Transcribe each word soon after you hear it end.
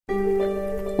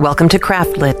Welcome to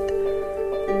Craftlit,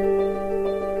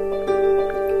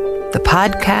 the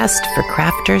podcast for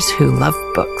crafters who love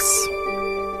books.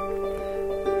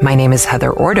 My name is Heather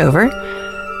Ordover,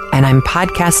 and I'm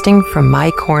podcasting from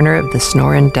my corner of the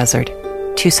Sonoran Desert,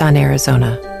 Tucson,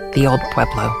 Arizona, the old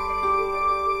Pueblo.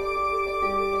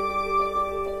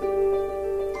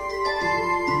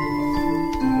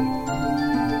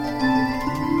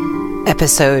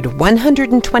 Episode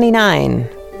 129.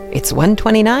 It's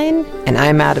 129, and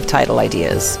I'm out of title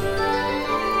ideas.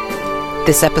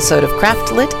 This episode of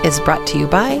Craftlit is brought to you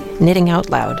by Knitting Out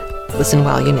Loud. Listen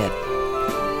while you knit.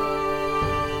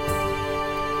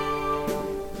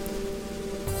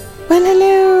 Well,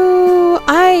 hello.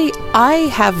 I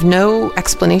have no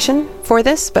explanation for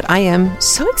this, but I am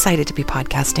so excited to be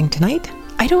podcasting tonight.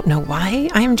 I don't know why.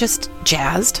 I am just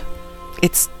jazzed.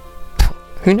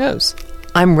 Who knows?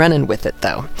 I'm running with it,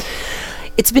 though.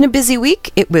 It's been a busy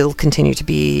week. It will continue to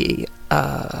be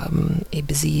a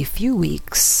busy few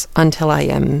weeks until I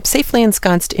am safely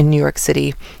ensconced in New York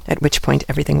City, at which point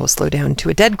everything will slow down to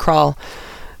a dead crawl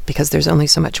because there's only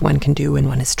so much one can do when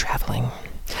one is traveling.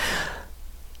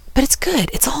 But it's good.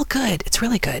 It's all good. It's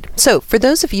really good. So for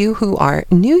those of you who are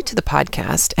new to the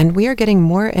podcast, and we are getting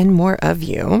more and more of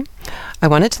you, I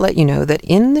wanted to let you know that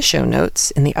in the show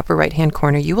notes, in the upper right-hand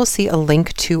corner, you will see a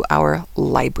link to our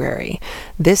library.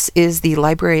 This is the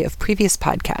library of previous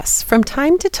podcasts. From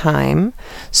time to time,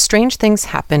 strange things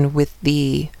happen with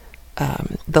the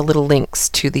little links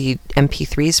to the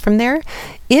MP3s from there.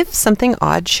 If something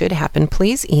odd should happen,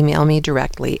 please email me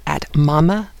directly at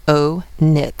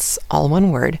mamaoknits, all one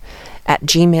word, at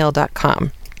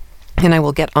gmail.com. And I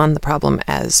will get on the problem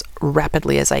as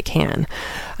rapidly as I can.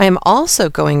 I am also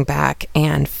going back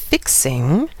and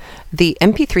fixing the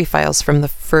MP3 files from the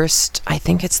first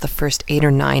 8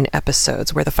 or 9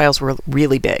 episodes, where the files were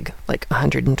really big, like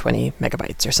 120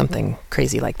 megabytes or something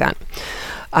crazy like that.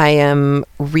 I am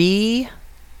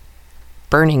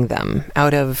burning them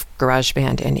out of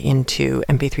GarageBand and into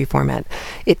MP3 format.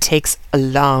 It takes a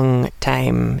long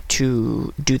time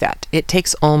to do that. It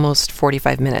takes almost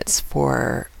 45 minutes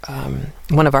for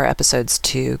one of our episodes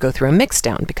to go through a mix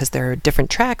down, because there are different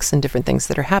tracks and different things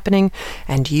that are happening,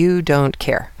 and you don't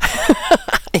care.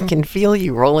 I can feel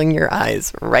you rolling your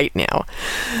eyes right now.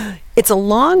 It's a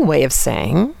long way of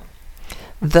saying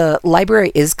the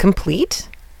library is complete,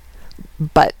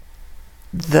 but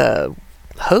the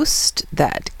host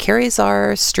that carries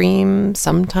our stream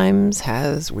sometimes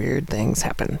has weird things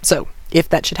happen. So if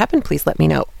that should happen, please let me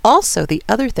know. Also, the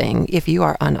other thing, if you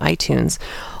are on iTunes,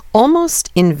 almost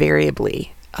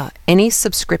invariably, any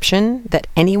subscription that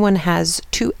anyone has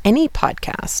to any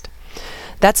podcast,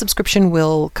 that subscription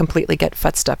will completely get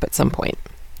futzed up at some point.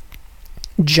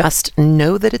 Just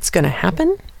know that it's going to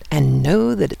happen, and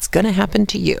know that it's going to happen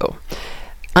to you.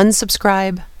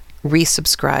 Unsubscribe,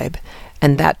 resubscribe,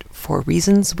 and that, for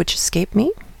reasons which escape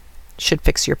me, should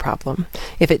fix your problem.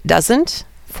 If it doesn't,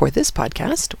 for this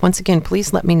podcast, once again,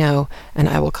 please let me know, and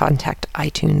I will contact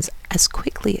iTunes as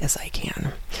quickly as I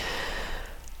can.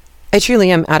 I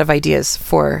truly am out of ideas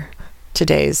for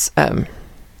today's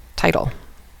title.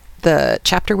 The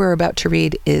chapter we're about to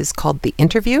read is called The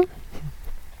Interview,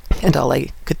 and all I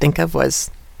could think of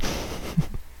was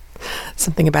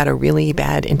something about a really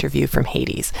bad interview from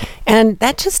Hades. And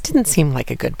that just didn't seem like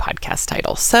a good podcast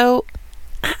title. So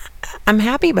I'm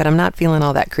happy, but I'm not feeling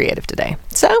all that creative today.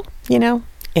 So,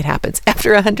 it happens.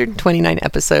 After 129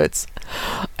 episodes,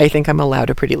 I think I'm allowed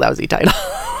a pretty lousy title.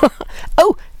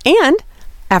 Oh, and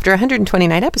after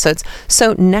 129 episodes,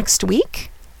 so next week,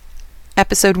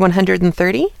 episode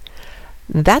 130,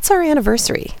 that's our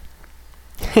anniversary.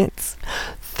 It's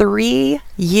 3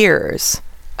 years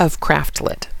of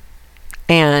Craftlit.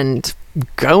 And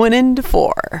going into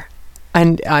 4.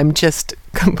 And I'm just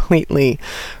completely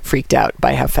freaked out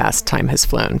by how fast time has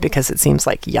flown, because it seems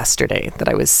like yesterday that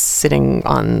I was sitting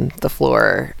on the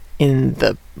floor in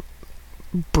the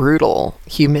brutal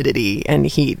humidity and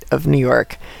heat of New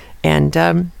York and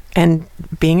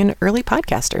being an early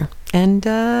podcaster. And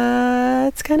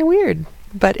it's kind of weird,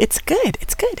 but it's good.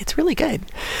 It's good. It's really good.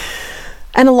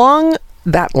 And along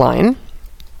that line,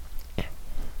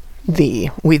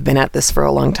 we've been at this for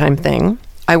a long time thing,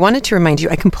 I wanted to remind you,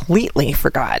 I completely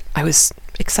forgot. I was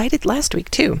excited last week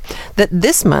too, that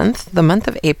this month, the month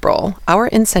of April, our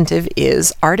incentive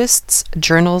is Artists,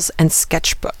 Journals, and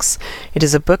Sketchbooks. It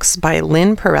is a book by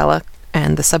Lynn Perella,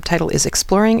 and the subtitle is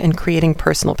Exploring and Creating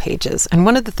Personal Pages. And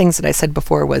one of the things that I said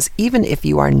before was, even if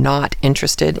you are not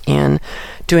interested in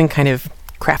doing kind of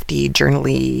crafty,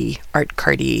 journal-y, art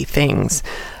cardy things,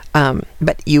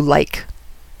 but you like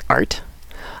art,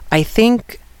 I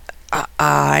think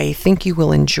you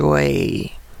will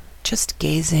enjoy just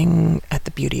gazing at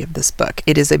the beauty of this book.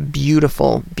 It is a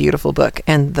beautiful, beautiful book,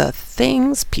 and the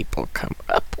things people come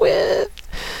up with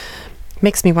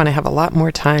makes me want to have a lot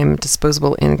more time,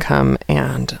 disposable income,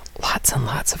 and lots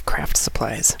of craft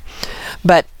supplies.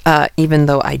 But even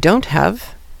though I don't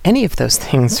have any of those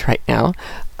things right now,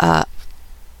 I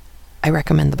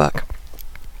recommend the book.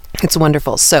 It's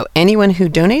wonderful. So anyone who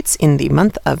donates in the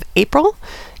month of April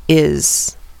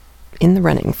is in the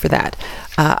running for that.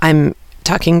 I'm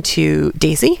talking to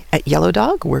Daisy at Yellow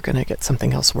Dog. We're going to get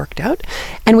something else worked out.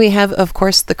 And we have, of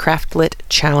course, the Craftlit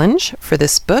Challenge for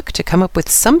this book to come up with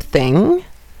something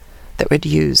that would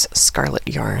use scarlet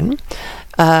yarn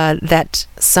that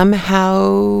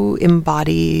somehow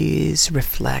embodies,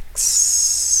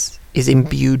 reflects, is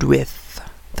imbued with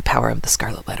the power of the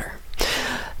scarlet letter.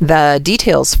 The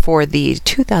details for the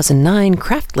 2009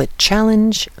 Craftlit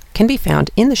Challenge can be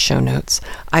found in the show notes.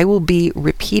 I will be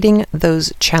repeating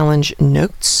those challenge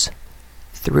notes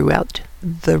throughout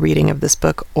the reading of this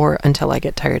book or until I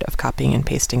get tired of copying and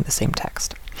pasting the same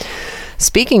text.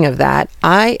 Speaking of that,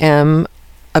 I am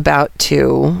about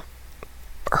to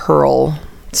hurl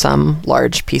some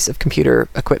large piece of computer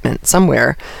equipment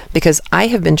somewhere because I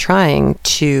have been trying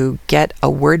to get a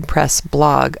WordPress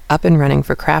blog up and running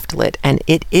for Craftlit, and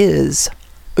it is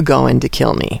going to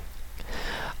kill me.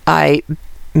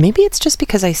 Maybe it's just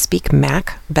because I speak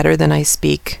Mac better than I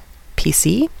speak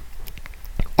PC,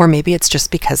 or maybe it's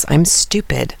just because I'm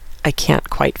stupid. I can't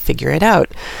quite figure it out.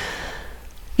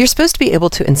 You're supposed to be able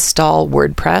to install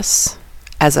WordPress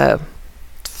as a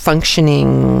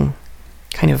functioning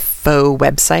kind of faux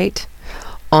website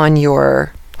on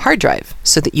your hard drive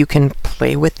so that you can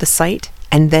play with the site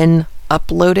and then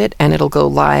upload it and it'll go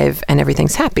live and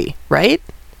everything's happy, right?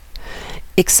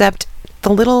 Except the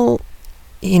little,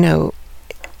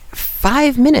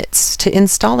 5 minutes to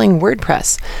installing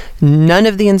WordPress. None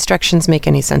of the instructions make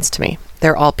any sense to me.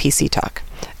 They're all PC talk.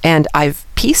 And I've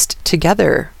pieced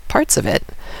together parts of it,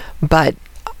 but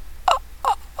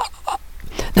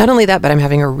not only that, but I'm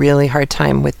having a really hard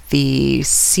time with the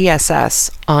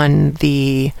CSS on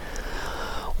the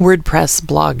WordPress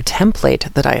blog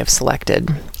template that I have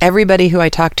selected. Everybody who I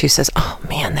talk to says, oh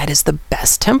man, that is the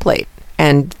best template.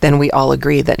 And then we all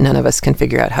agree that none of us can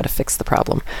figure out how to fix the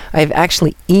problem. I've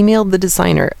actually emailed the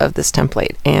designer of this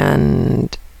template,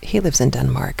 and he lives in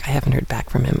Denmark. I haven't heard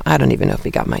back from him. I don't even know if he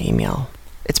got my email.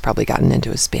 It's probably gotten into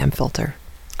his spam filter.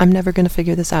 I'm never going to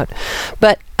figure this out.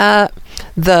 But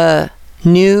the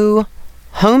new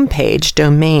homepage,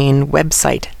 domain,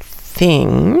 website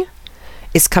thing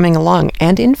is coming along.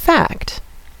 And in fact,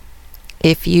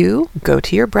 if you go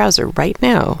to your browser right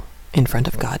now, in front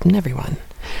of God and everyone,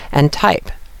 and type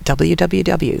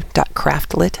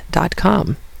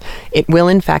www.craftlit.com, it will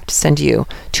in fact send you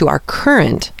to our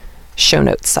current show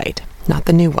notes site, not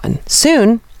the new one.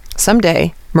 Soon,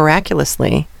 someday,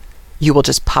 miraculously, you will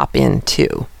just pop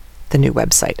into the new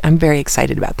website. I'm very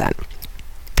excited about that.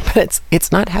 But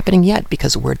it's not happening yet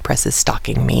because WordPress is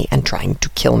stalking me and trying to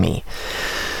kill me.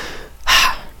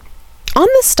 On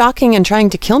the stalking and trying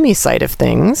to kill me side of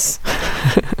things,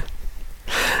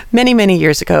 many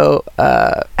years ago,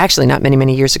 actually not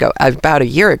many years ago, about a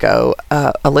year ago,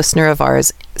 a listener of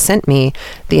ours sent me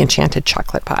The Enchanted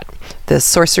Chocolate Pot, the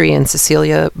Sorcery and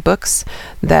Cecilia books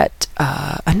that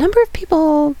a number of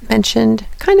people mentioned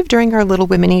kind of during our Little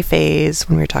Women-y phase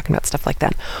when we were talking about stuff like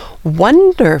that.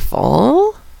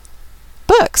 Wonderful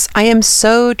books. I am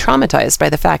so traumatized by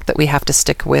the fact that we have to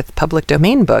stick with public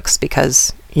domain books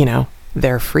because,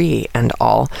 they're free and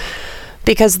all.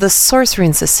 Because the Sorcery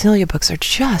and Cecilia books are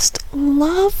just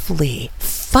lovely,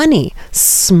 funny,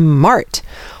 smart.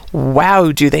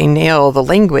 Wow, do they nail the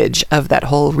language of that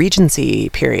whole Regency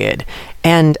period.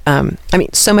 And,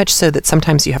 so much so that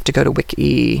sometimes you have to go to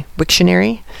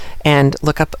Wiktionary and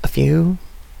look up a few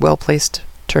well-placed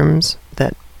terms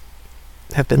that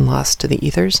have been lost to the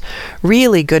ethers.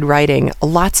 Really good writing,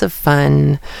 lots of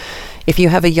fun. If you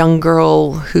have a young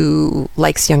girl who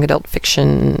likes young adult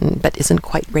fiction but isn't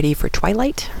quite ready for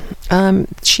Twilight,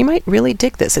 she might really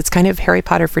dig this. It's kind of Harry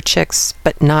Potter for chicks,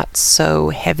 but not so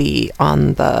heavy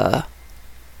on the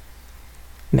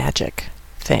magic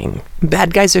thing.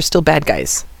 Bad guys are still bad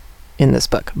guys in this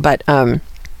book, but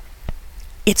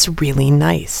it's really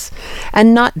nice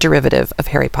and not derivative of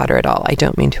Harry Potter at all. I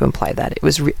don't mean to imply that.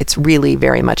 It's really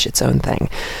very much its own thing.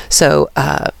 So,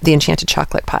 The Enchanted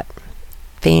Chocolate Pot.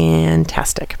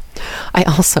 Fantastic. I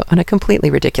also, on a completely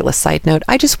ridiculous side note,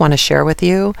 I just want to share with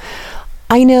you,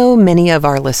 I know many of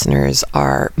our listeners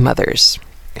are mothers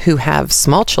who have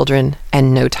small children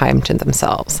and no time to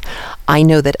themselves. I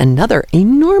know that another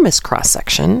enormous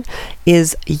cross-section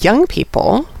is young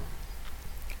people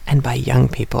And by young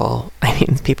people, I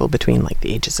mean people between like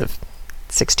the ages of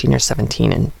 16 or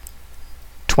 17 and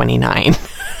 29.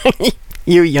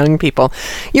 You young people,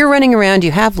 you're running around,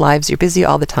 you have lives, you're busy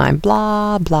all the time,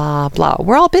 blah, blah, blah.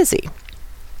 We're all busy.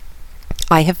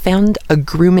 I have found a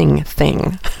grooming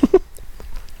thing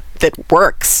that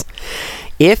works.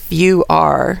 If you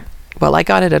are, well, I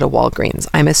got it at a Walgreens.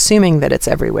 I'm assuming that it's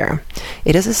everywhere.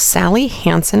 It is a Sally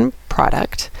Hansen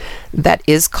product that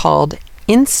is called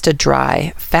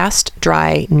Insta-Dry Fast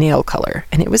Dry Nail Color,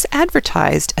 and it was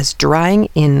advertised as drying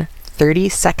in 30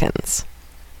 seconds.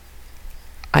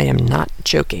 I am not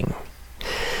joking.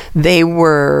 They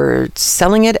were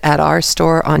selling it at our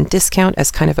store on discount as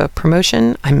kind of a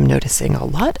promotion. I'm noticing a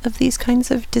lot of these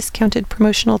kinds of discounted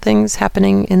promotional things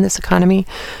happening in this economy,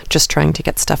 just trying to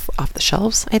get stuff off the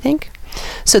shelves, I think.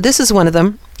 So this is one of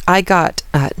them. I got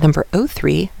number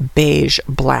 03, Beige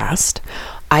Blast.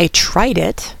 I tried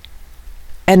it,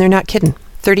 and they're not kidding.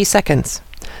 30 seconds.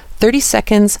 30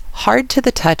 seconds, hard to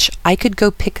the touch. I could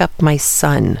go pick up my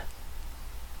son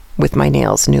with my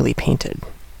nails newly painted.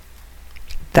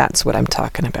 That's what I'm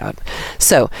talking about.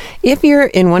 So if you're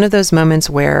in one of those moments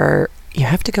where you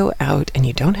have to go out and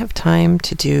you don't have time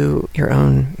to do your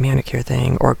own manicure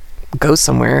thing or go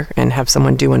somewhere and have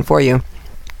someone do one for you,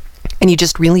 and you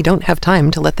just really don't have time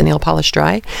to let the nail polish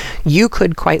dry, you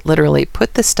could quite literally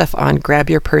put this stuff on, grab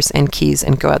your purse and keys,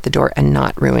 and go out the door and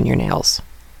not ruin your nails.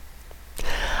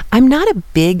 I'm not a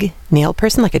big nail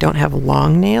person. Like, I don't have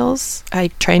long nails. I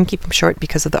try and keep them short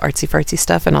because of the artsy fartsy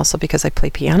stuff, and also because I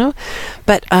play piano.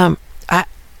 But I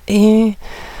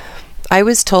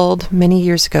was told many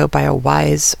years ago by a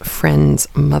wise friend's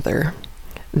mother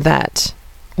that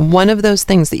one of those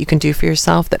things that you can do for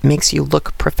yourself that makes you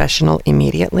look professional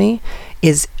immediately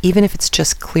is, even if it's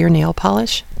just clear nail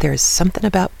polish, there's something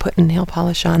about putting nail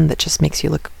polish on that just makes you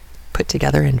look put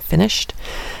together and finished.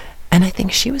 And I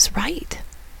think she was right.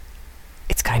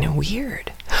 It's kind of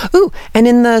weird. Ooh, and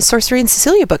in the Sorcery and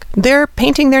Cecilia book, they're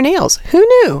painting their nails. Who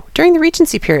knew? During the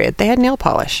Regency period, they had nail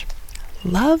polish.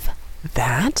 Love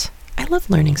that. I love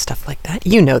learning stuff like that.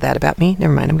 You know that about me.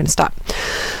 Never mind, I'm going to stop.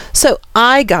 So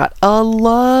I got a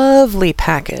lovely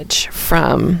package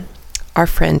from our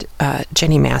friend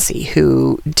Jenny Massey,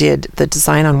 who did the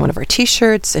design on one of our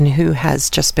t-shirts and who has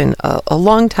just been a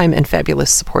long time and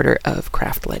fabulous supporter of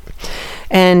Craftlit.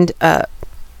 And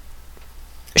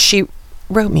she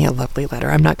wrote me a lovely letter.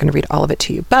 I'm not going to read all of it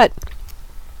to you, but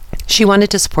she wanted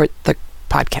to support the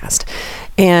podcast.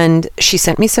 And she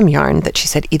sent me some yarn that she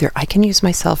said either I can use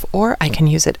myself or I can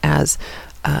use it as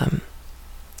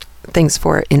things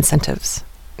for incentives,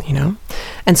 you know?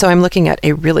 And so I'm looking at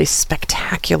a really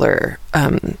spectacular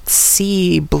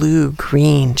sea blue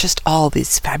green, just all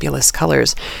these fabulous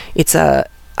colors. It's a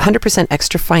 100%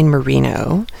 extra fine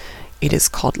merino. It is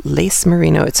called Lace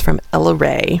Merino. It's from Ella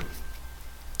Ray.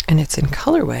 And it's in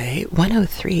colorway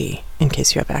 103, in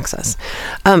case you have access.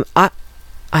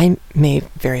 I may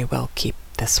very well keep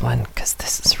this one because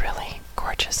this is really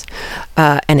gorgeous.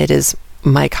 And it is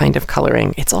my kind of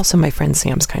coloring. It's also my friend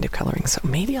Sam's kind of coloring, so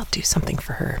maybe I'll do something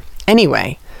for her.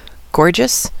 Anyway,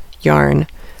 gorgeous yarn,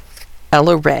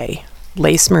 Ella Ray,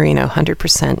 Lace Merino,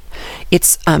 100%.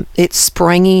 It's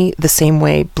springy the same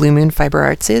way Blue Moon Fiber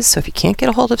Arts is, so if you can't get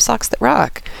a hold of Socks That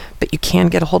Rock, but you can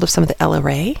get a hold of some of the Ella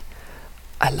Ray,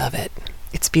 I love it.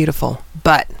 It's beautiful.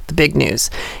 But the big news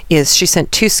is she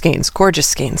sent 2 skeins, gorgeous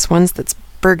skeins. One's that's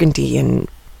burgundy and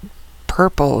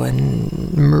purple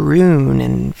and maroon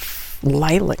and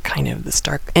lilac, kind of this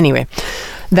dark. Anyway,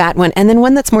 that one. And then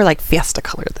one that's more like Fiesta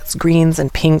color. That's greens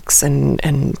and pinks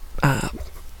and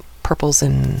purples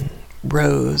and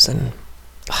rose and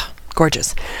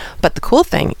gorgeous. But the cool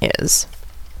thing is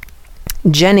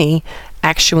Jenny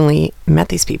actually met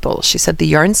these people. She said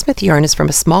the Yarnsmith yarn is from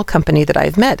a small company that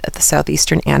I've met at the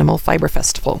Southeastern Animal Fiber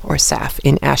Festival, or SAF,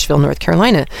 in Asheville, North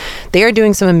Carolina. They are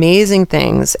doing some amazing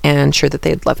things and sure that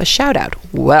they'd love a shout out.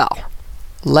 Well,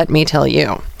 let me tell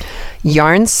you,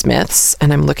 Yarnsmiths,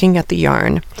 and I'm looking at the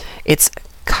yarn, it's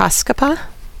Casapa.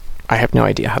 I have no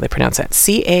idea how they pronounce that.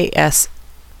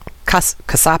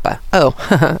 Casapa. Oh,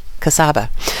 Casaba.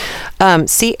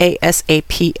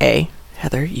 Casapa.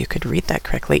 Heather, you could read that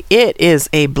correctly. It is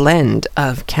a blend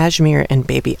of cashmere and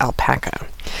baby alpaca.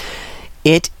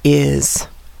 It is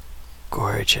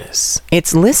gorgeous.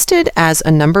 It's listed as a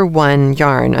 #1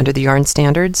 yarn under the yarn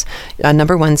standards,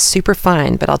 #1 super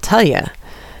fine, but I'll tell you,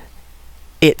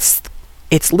 it's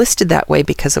listed that way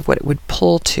because of what it would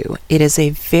pull to. It is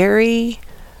it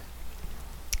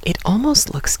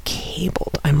almost looks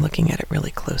cabled. I'm looking at it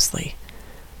really closely.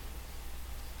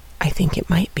 I think it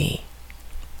might be.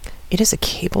 It is a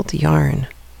cabled yarn.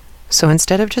 So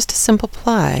instead of just a simple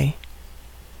ply,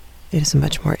 It is a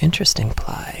much more interesting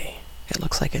ply. It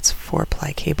looks like it's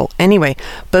 4-ply cable. Anyway,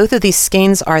 both of these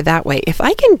skeins are that way. If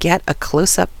I can get a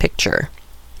close-up picture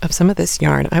of some of this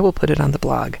yarn, I will put it on the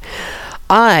blog.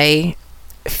 I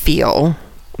feel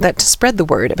that to spread the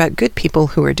word about good people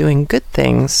who are doing good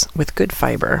things with good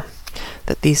fiber,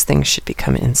 that these things should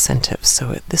become incentives.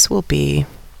 So this will be...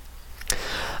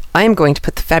 I am going to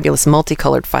put the fabulous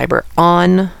multicolored fiber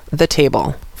on the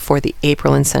table for the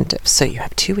April incentive. So you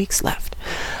have 2 weeks left.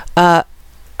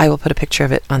 I will put a picture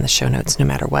of it on the show notes no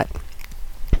matter what.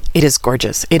 It is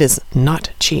gorgeous. It is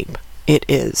not cheap. It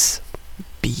is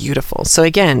beautiful. So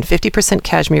again, 50%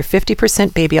 cashmere,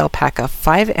 50% baby alpaca,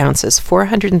 5 ounces,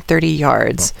 430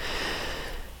 yards,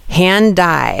 hand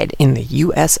dyed in the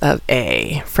US of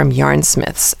A from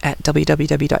Yarnsmiths at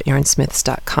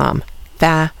www.yarnsmiths.com.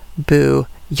 Faboo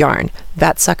yarn.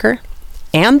 That sucker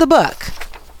and the book,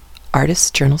 Artists,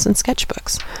 Journals, and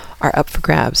Sketchbooks, are up for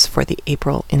grabs for the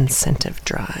April incentive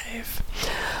drive.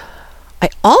 I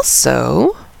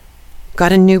also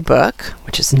got a new book,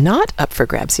 which is not up for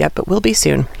grabs yet, but will be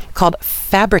soon, called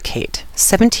Fabricate,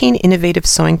 17 Innovative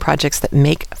Sewing Projects That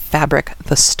Make Fabric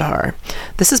the Star.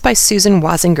 This is by Susan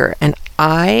Wazinger, and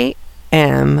I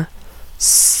am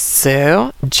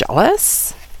so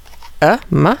jealous. Oh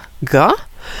my God.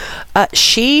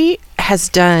 She has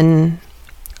done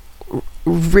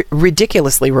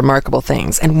ridiculously remarkable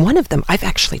things, and one of them I've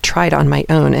actually tried on my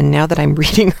own, and now that I'm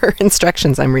reading her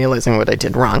instructions, I'm realizing what I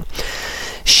did wrong.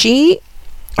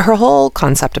 Her whole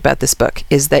concept about this book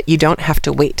is that you don't have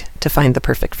to wait to find the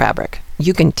perfect fabric.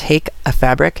 You can take a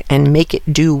fabric and make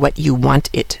it do what you want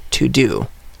it to do,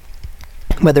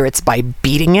 whether it's by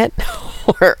beating it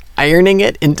or ironing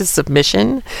it into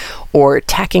submission or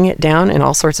tacking it down in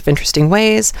all sorts of interesting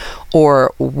ways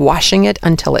or washing it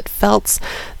until it felts.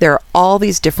 There are all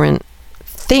these different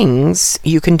things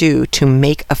you can do to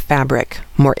make a fabric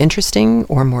more interesting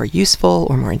or more useful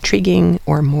or more intriguing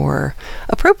or more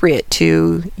appropriate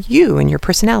to you and your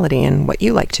personality and what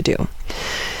you like to do.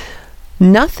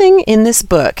 Nothing in this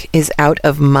book is out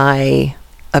of my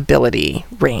ability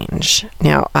range.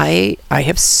 Now, I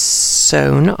have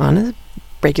sewn on a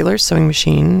regular sewing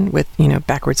machine with,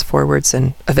 backwards, forwards,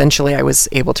 and eventually I was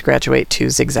able to graduate to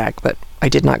zigzag, but I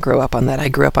did not grow up on that. I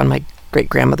grew up on my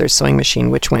great-grandmother's sewing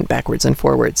machine, which went backwards and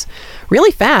forwards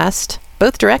really fast,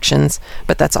 both directions,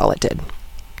 but that's all it did.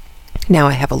 Now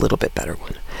I have a little bit better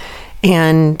one.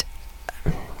 And,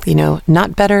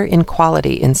 not better in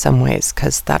quality in some ways,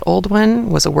 because that old one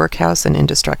was a workhouse and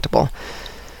indestructible.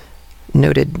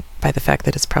 Noted by the fact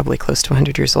that it's probably close to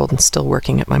 100 years old and still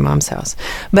working at my mom's house.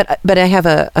 But I have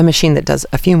a machine that does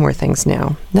a few more things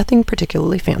now. Nothing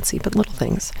particularly fancy, but little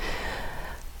things.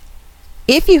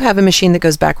 If you have a machine that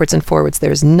goes backwards and forwards,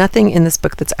 there's nothing in this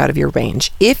book that's out of your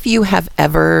range. If you have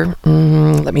ever,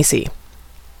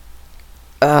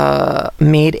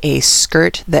 made a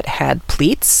skirt that had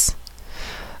pleats,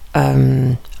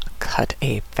 cut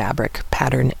a fabric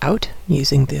pattern out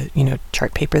using the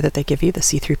chart paper that they give you, the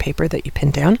see-through paper that you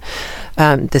pin down,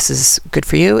 this is good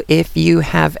for you. If you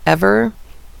have ever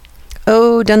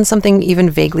done something even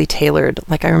vaguely tailored,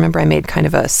 like I remember I made kind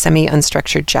of a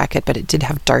semi-unstructured jacket, but it did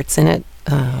have darts in it,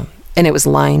 and it was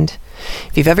lined.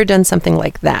 If you've ever done something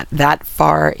like that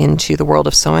far into the world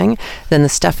of sewing, then the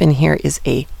stuff in here is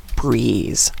a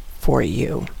breeze for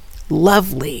you.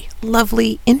 Lovely,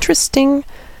 interesting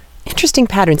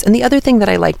patterns. And the other thing that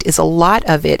I liked is a lot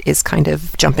of it is kind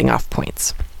of jumping off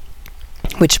points,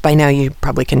 which by now you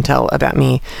probably can tell about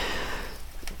me.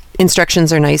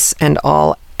 Instructions are nice and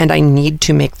all, and I need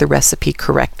to make the recipe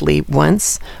correctly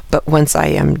once, but once I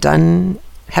am done,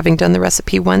 having done the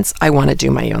recipe once, I want to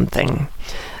do my own thing.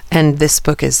 And this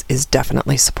book is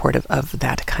definitely supportive of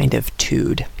that kind of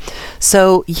tude.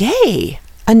 So yay,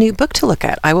 a new book to look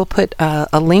at. I will put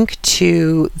a link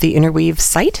to the Interweave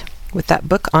site with that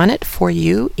book on it for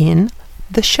you in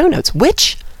the show notes,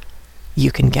 which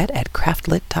you can get at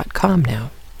craftlit.com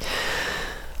now.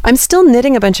 I'm still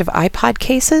knitting a bunch of iPod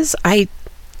cases.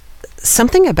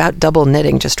 Something about double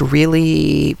knitting just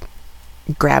really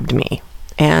grabbed me,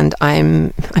 and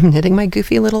I'm knitting my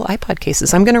goofy little iPod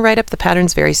cases. I'm going to write up the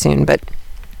patterns very soon, but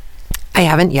I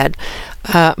haven't yet,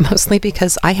 mostly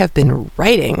because I have been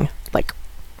writing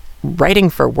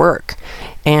for work,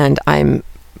 and I'm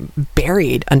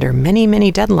buried under many,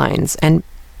 many deadlines. And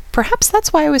perhaps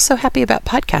that's why I was so happy about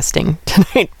podcasting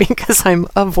tonight, because I'm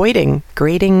avoiding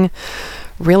grading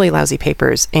really lousy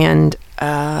papers, and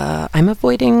I'm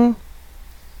avoiding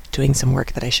doing some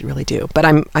work that I should really do. But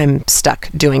I'm stuck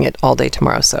doing it all day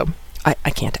tomorrow, so I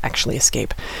can't actually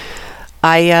escape.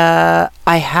 I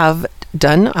have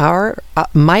done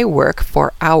my work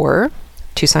for our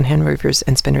Tucson Hand Weavers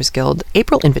and Spinners Guild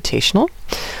April Invitational.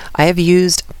 I have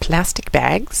used plastic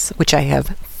bags, which I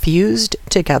have fused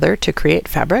together to create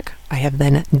fabric. I have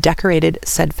then decorated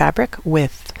said fabric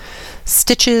with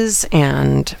stitches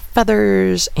and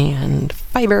feathers and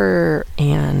fiber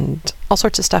and all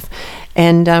sorts of stuff.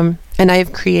 And I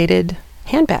have created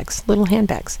handbags, little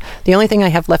handbags. The only thing I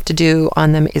have left to do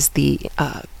on them is the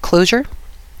closure.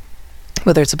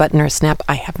 Whether it's a button or a snap,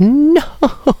 I have no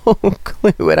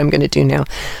clue what I'm going to do now.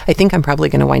 I think I'm probably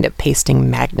going to wind up pasting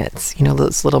magnets,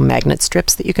 those little magnet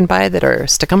strips that you can buy that are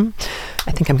stickum.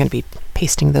 I think I'm going to be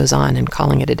pasting those on and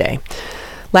calling it a day.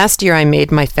 Last year, I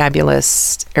made my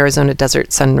fabulous Arizona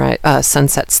Desert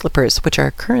sunset slippers, which are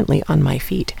currently on my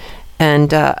feet.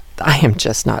 And I am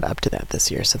just not up to that this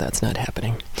year, so that's not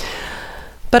happening.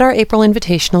 But our April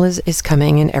Invitational is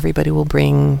coming, and everybody will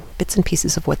bring bits and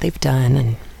pieces of what they've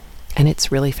done, and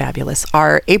it's really fabulous.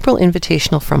 Our April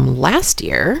Invitational from last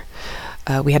year,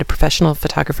 we had a professional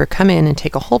photographer come in and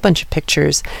take a whole bunch of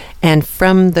pictures, and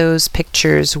from those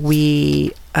pictures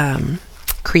we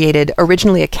created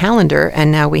originally a calendar,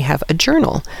 and now we have a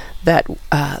journal that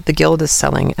the Guild is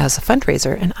selling as a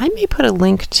fundraiser, and I may put a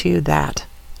link to that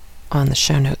on the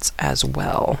show notes as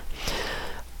well,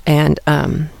 and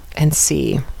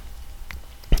see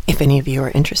if any of you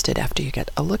are interested after you get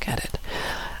a look at it.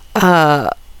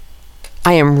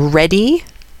 I am ready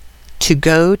to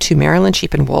go to Maryland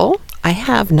Sheep and Wool. I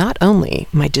have not only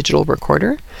my digital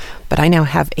recorder, but I now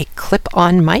have a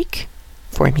clip-on mic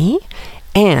for me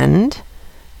and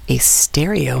a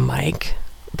stereo mic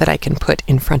that I can put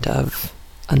in front of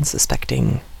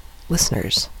unsuspecting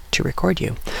listeners to record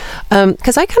you.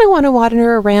 Because I kind of want to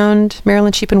wander around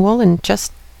Maryland Sheep and Wool and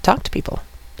just talk to people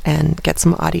and get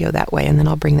some audio that way, and then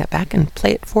I'll bring that back and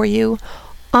play it for you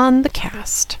on the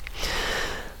cast.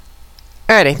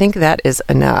 All right, I think that is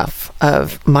enough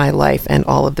of my life and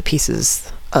all of the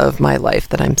pieces of my life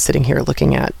that I'm sitting here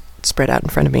looking at spread out in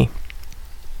front of me.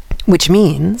 Which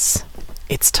means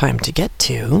it's time to get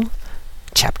to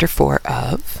Chapter 4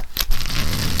 of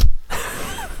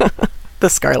The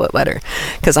Scarlet Letter,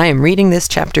 because I am reading this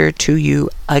chapter to you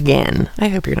again. I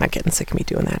hope you're not getting sick of me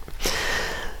doing that.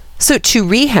 So to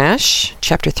rehash,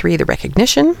 Chapter 3, The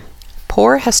Recognition,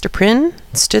 poor Hester Prynne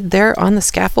stood there on the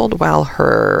scaffold while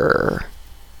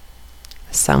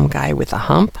some guy with a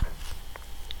hump,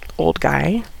 old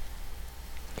guy,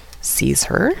 sees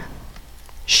her.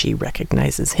 She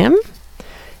recognizes him.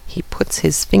 He puts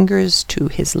his fingers to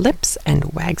his lips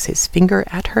and wags his finger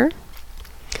at her.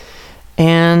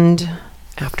 And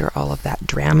after all of that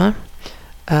drama,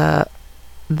 the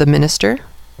minister,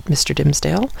 Mr.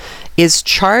 Dimsdale, is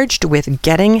charged with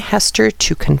getting Hester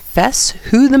to confess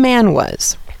who the man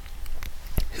was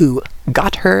who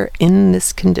got her in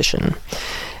this condition.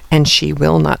 And she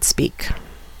will not speak,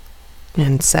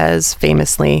 and says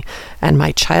famously, "And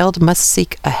my child must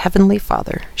seek a heavenly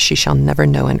father. She shall never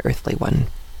know an earthly one."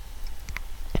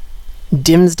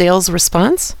 Dimsdale's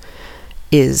response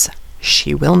is,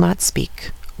 "She will not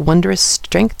speak. Wondrous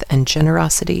strength and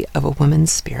generosity of a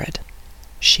woman's spirit.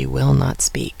 She will not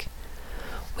speak,"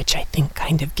 which I think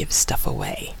kind of gives stuff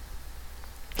away.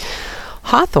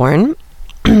 Hawthorne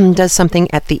does something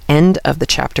at the end of the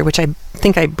chapter, which I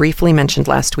think I briefly mentioned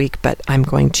last week, but I'm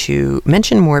going to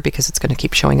mention more because it's going to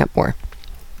keep showing up more.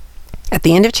 At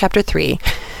the end of Chapter 3,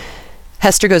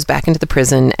 Hester goes back into the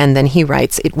prison, and then he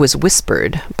writes, "It was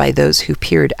whispered by those who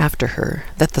peered after her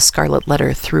that the scarlet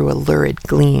letter threw a lurid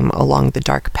gleam along the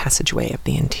dark passageway of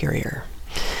the interior."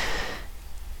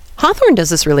 Hawthorne does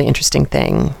this really interesting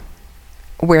thing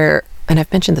where, and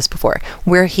I've mentioned this before,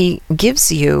 where he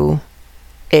gives you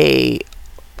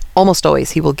almost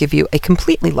always he will give you a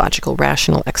completely logical,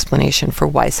 rational explanation for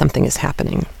why something is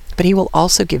happening, but he will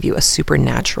also give you a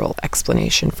supernatural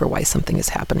explanation for why something is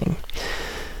happening.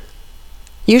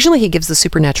 Usually he gives the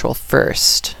supernatural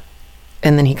first,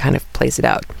 and then he kind of plays it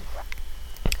out.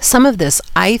 Some of this,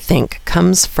 I think,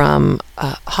 comes from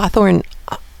Hawthorne.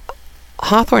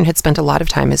 Hawthorne had spent a lot of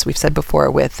time, as we've said before,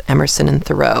 with Emerson and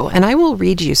Thoreau, and I will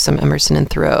read you some Emerson and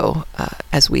Thoreau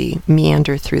as we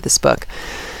meander through this book,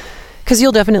 because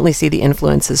you'll definitely see the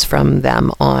influences from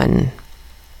them on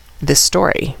this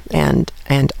story and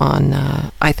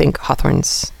on, I think,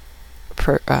 Hawthorne's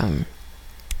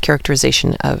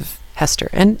characterization of Hester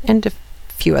and a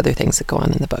few other things that go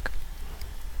on in the book.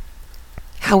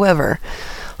 However,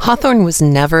 Hawthorne was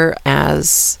never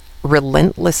as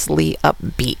relentlessly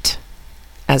upbeat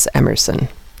as Emerson.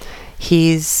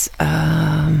 He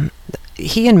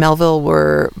and Melville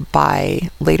were, by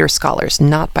later scholars,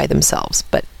 not by themselves,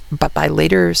 but by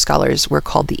later scholars, were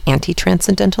called the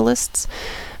anti-transcendentalists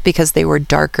because they were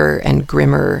darker and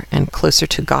grimmer and closer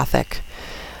to Gothic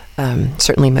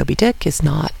Certainly Moby Dick is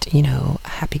not, a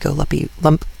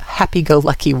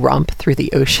happy-go-lucky romp through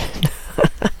the ocean.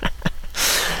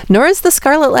 Nor is The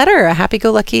Scarlet Letter a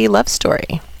happy-go-lucky love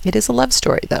story. It is a love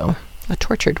story, though, a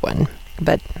tortured one,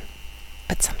 but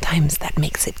sometimes that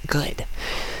makes it good.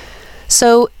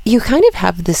 So you kind of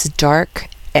have this dark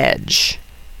edge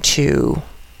to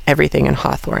everything in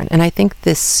Hawthorne, and I think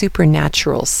this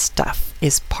supernatural stuff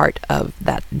is part of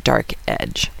that dark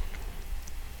edge.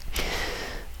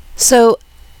 So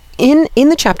in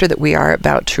the chapter that we are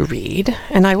about to read,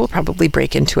 and I will probably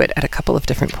break into it at a couple of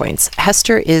different points,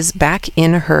 Hester is back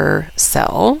in her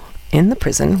cell in the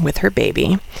prison with her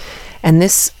baby, and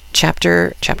this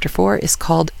chapter 4, is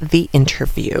called The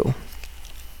Interview.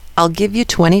 I'll give you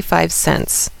 25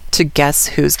 cents to guess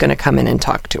who's going to come in and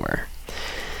talk to her.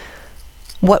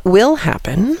 What will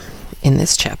happen in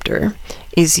this chapter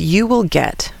is you will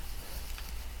get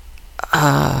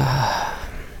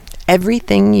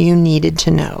everything you needed to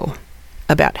know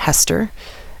about Hester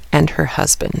and her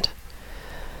husband.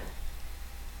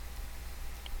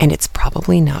 And it's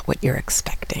probably not what you're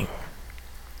expecting,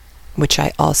 which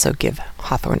I also give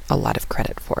Hawthorne a lot of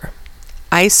credit for.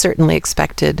 I certainly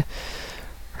expected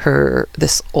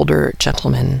this older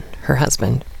gentleman, her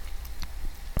husband,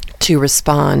 to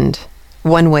respond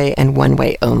one way and one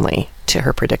way only to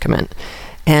her predicament.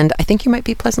 And I think you might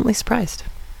be pleasantly surprised.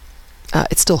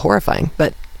 It's still horrifying,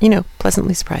 but,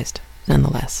 pleasantly surprised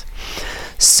nonetheless.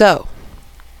 So,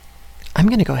 I'm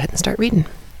going to go ahead and start reading.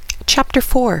 Chapter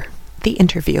 4, The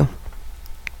Interview.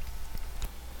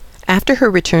 After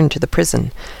her return to the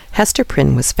prison, Hester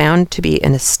Prynne was found to be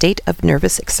in a state of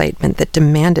nervous excitement that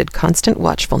demanded constant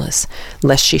watchfulness,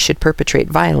 lest she should perpetrate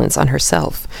violence on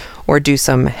herself, or do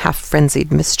some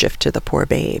half-frenzied mischief to the poor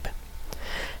babe.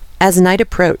 As night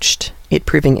approached, it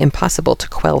proving impossible to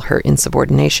quell her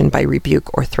insubordination by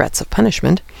rebuke or threats of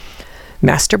punishment,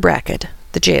 Master Brackett,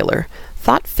 the jailer,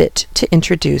 thought fit to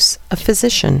introduce a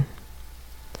physician.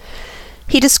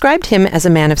 He described him as a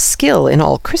man of skill in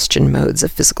all Christian modes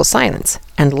of physical science,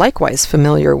 and likewise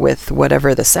familiar with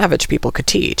whatever the savage people could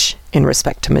teach in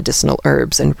respect to medicinal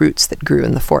herbs and roots that grew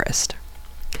in the forest.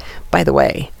 By the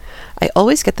way, I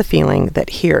always get the feeling that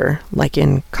here, like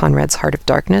in Conrad's Heart of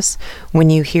Darkness, when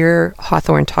you hear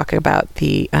Hawthorne talk about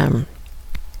the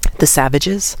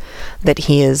savages, that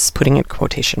he is putting in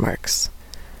quotation marks.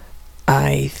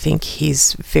 I think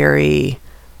he's very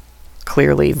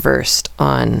clearly versed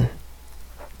on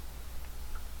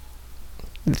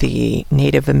the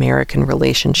Native American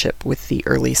relationship with the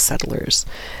early settlers,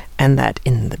 and that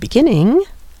in the beginning,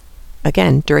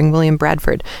 again, during William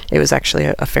Bradford, it was actually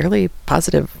a fairly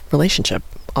positive relationship,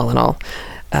 all in all.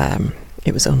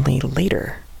 It was only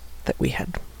later that we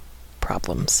had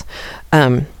problems.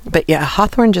 But yeah,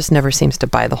 Hawthorne just never seems to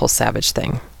buy the whole savage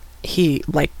thing. He,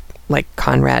 like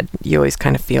Conrad, you always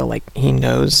kind of feel like he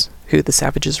knows who the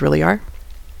savages really are.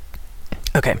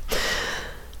 Okay.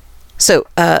 So,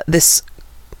 this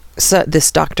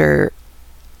doctor,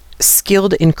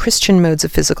 skilled in Christian modes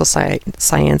of physical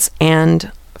science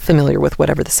and familiar with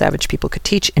whatever the savage people could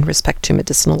teach in respect to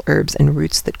medicinal herbs and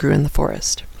roots that grew in the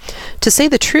forest. To say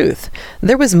the truth,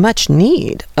 there was much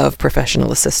need of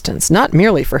professional assistance, not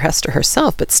merely for Hester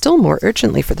herself, but still more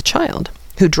urgently for the child,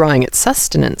 who, drawing its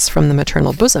sustenance from the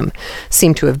maternal bosom,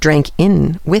 seemed to have drank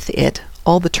in with it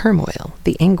all the turmoil,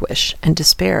 the anguish, and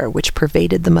despair which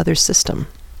pervaded the mother's system.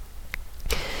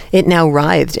 It now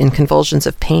writhed in convulsions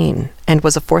of pain, and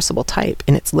was a forcible type,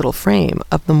 in its little frame,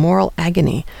 of the moral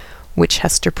agony which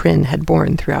Hester Prynne had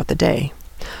borne throughout the day.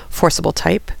 Forcible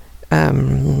type,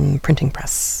 printing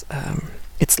press.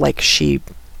 It's like she's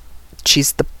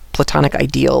the Platonic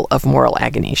ideal of moral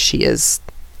agony. She is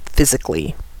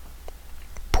physically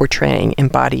portraying,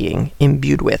 embodying,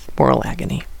 imbued with moral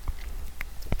agony.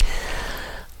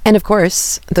 And of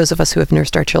course, those of us who have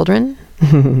nursed our children,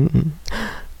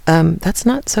 that's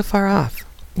not so far off.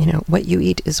 What you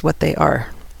eat is what they are.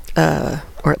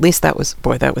 Or at least that was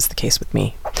the case with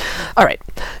me. All right.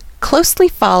 Closely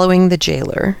following the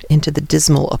jailer into the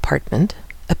dismal apartment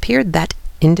appeared that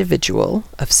individual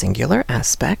of singular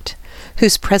aspect,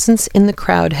 whose presence in the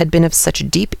crowd had been of such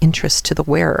deep interest to the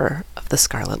wearer of the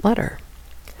Scarlet Letter.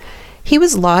 He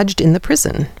was lodged in the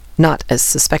prison, not as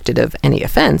suspected of any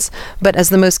offense, but as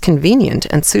the most convenient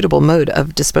and suitable mode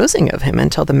of disposing of him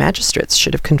until the magistrates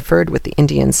should have conferred with the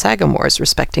Indian sagamores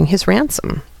respecting his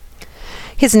ransom.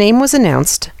 His name was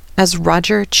announced as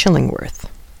Roger Chillingworth.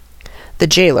 The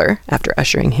jailer, after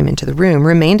ushering him into the room,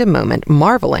 remained a moment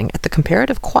marveling at the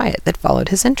comparative quiet that followed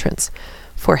his entrance,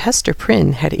 for Hester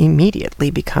Prynne had immediately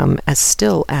become as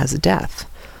still as death,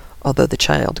 although the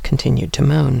child continued to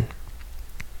moan.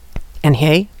 "And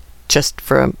hey, just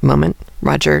for a moment,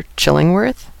 Roger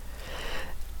Chillingworth?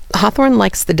 Hawthorne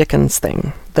likes the Dickens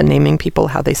thing, the naming people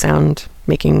how they sound,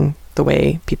 making the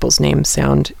way people's names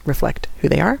sound reflect who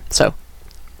they are. So,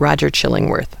 Roger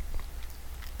Chillingworth.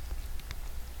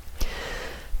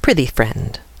 "Prithee,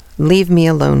 friend, leave me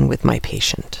alone with my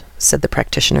patient," said the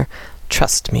practitioner.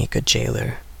 "Trust me, good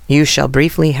jailer, you shall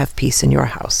briefly have peace in your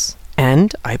house,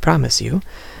 and, I promise you,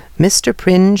 Mr.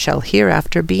 Prynne shall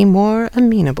hereafter be more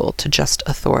amenable to just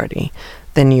authority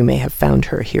than you may have found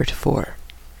her heretofore."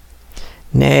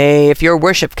 "Nay, if your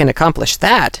worship can accomplish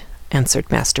that," answered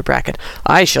Master Brackett,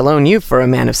 "I shall own you for a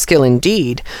man of skill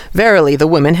indeed. Verily the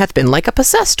woman hath been like a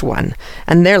possessed one,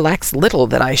 and there lacks little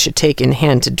that I should take in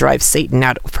hand to drive Satan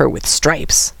out of her with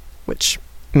stripes," which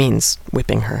means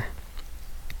whipping her.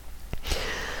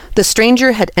 The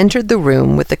stranger had entered the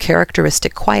room with the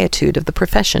characteristic quietude of the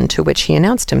profession to which he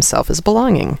announced himself as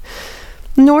belonging,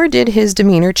 nor did his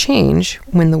demeanor change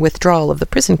when the withdrawal of the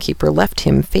prison keeper left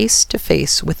him face to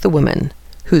face with the woman,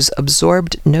 whose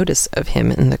absorbed notice of him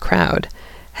in the crowd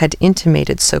had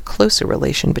intimated so close a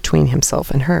relation between himself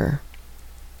and her.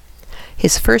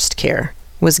 His first care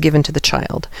was given to the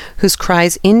child, whose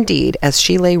cries indeed, as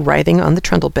she lay writhing on the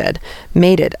trundle bed,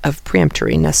 made it of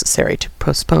peremptory necessary to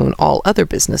postpone all other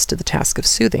business to the task of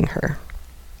soothing her.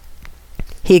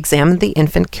 He examined the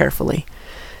infant carefully,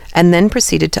 and then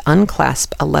proceeded to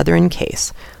unclasp a leathern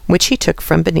case, which he took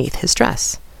from beneath his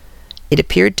dress. It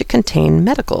appeared to contain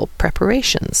medical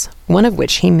preparations, one of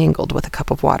which he mingled with a cup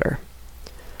of water.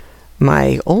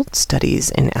 "My old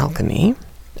studies in alchemy,"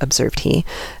 observed he,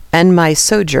 "and my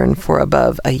sojourn for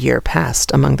above a year past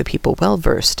among the people well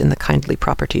versed in the kindly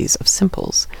properties of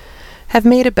simples, have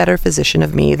made a better physician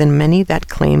of me than many that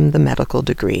claim the medical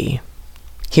degree.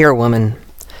 Here, woman,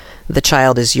 the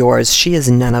child is yours, she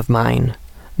is none of mine,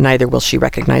 neither will she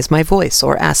recognize my voice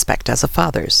or aspect as a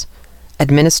father's.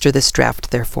 Administer this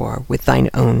draught, therefore, with thine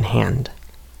own hand."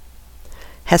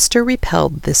 Hester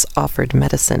repelled this offered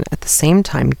medicine, at the same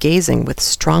time gazing with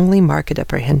strongly marked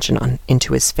apprehension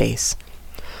into his face.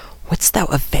 "Wouldst thou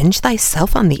avenge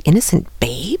thyself on the innocent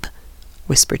babe?"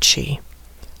 whispered she.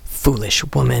 "Foolish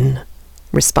woman,"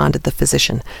 responded the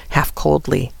physician, half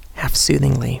coldly, half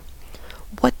soothingly.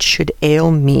 "What should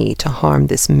ail me to harm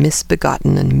this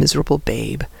misbegotten and miserable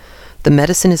babe? The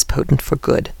medicine is potent for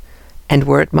good, and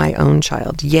were it my own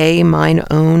child, yea, mine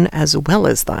own as well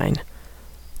as thine,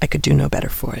 I could do no better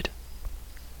for it."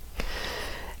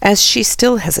 As she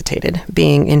still hesitated,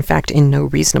 being in fact in no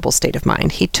reasonable state of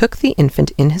mind, he took the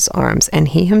infant in his arms, and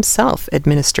he himself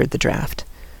administered the draught.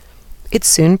 It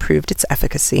soon proved its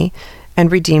efficacy,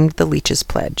 and redeemed the leech's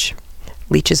pledge.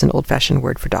 Leech is an old-fashioned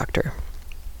word for doctor.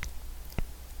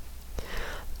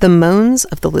 The moans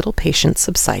of the little patient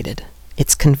subsided,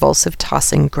 its convulsive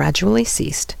tossing gradually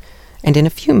ceased, and in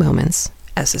a few moments,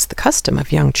 as is the custom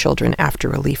of young children after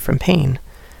relief from pain,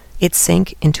 it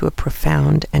sank into a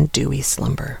profound and dewy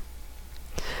slumber.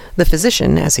 The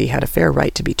physician, as he had a fair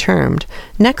right to be termed,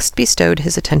 next bestowed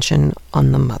his attention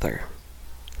on the mother.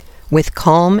 With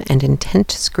calm and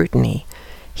intent scrutiny,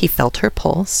 he felt her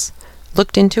pulse,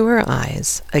 looked into her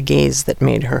eyes, a gaze that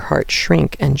made her heart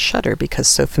shrink and shudder because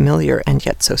so familiar and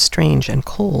yet so strange and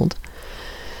cold,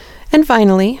 and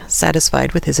finally,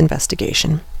 satisfied with his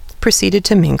investigation, proceeded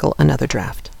to mingle another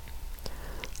draught.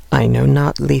 "I know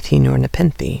not Lethe nor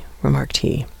Nepenthe," remarked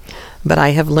he, "but I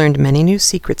have learned many new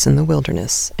secrets in the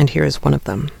wilderness, and here is one of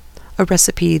them, a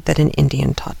recipe that an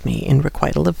Indian taught me in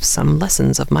requital of some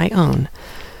lessons of my own,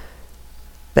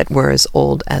 that were as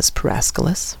old as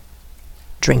Paracelsus.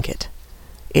 Drink it.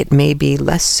 It may be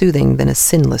less soothing than a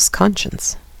sinless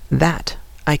conscience. That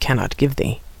I cannot give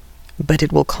thee, but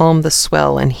it will calm the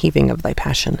swell and heaving of thy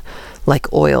passion,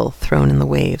 like oil thrown in the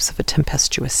waves of a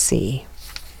tempestuous sea."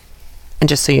 And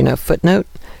just so you know, footnote,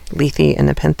 Lethe and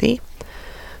Nepenthe.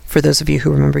 For those of you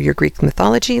who remember your Greek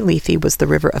mythology, Lethe was the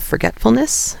river of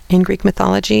forgetfulness in Greek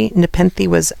mythology. Nepenthe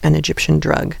was an Egyptian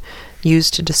drug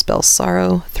used to dispel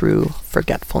sorrow through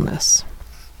forgetfulness.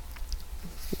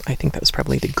 I think that was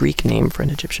probably the Greek name for an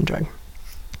Egyptian drug.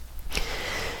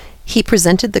 He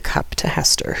presented the cup to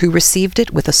Hester, who received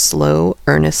it with a slow,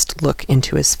 earnest look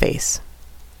into his face.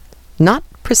 Not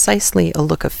precisely a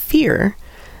look of fear,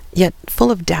 yet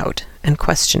full of doubt and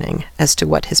questioning as to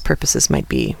what his purposes might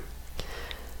be.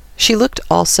 She looked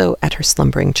also at her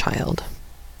slumbering child.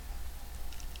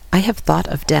 "I have thought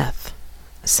of death,"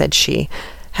 said she,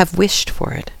 "have wished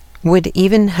for it, would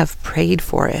even have prayed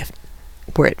for it,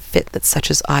 were it fit that such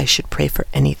as I should pray for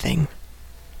anything.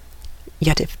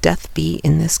 Yet if death be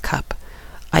in this cup,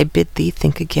 I bid thee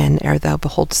think again ere thou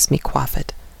beholdest me quaff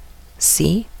it.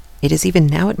 See, it is even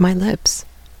now at my lips.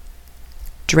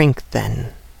 Drink, then,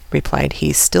 replied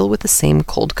he, still with the same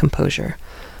cold composure.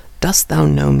 Dost thou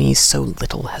know me so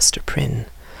little, Hester Prynne?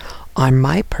 Are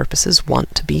my purposes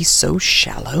wont to be so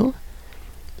shallow?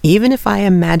 Even if I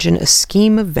imagine a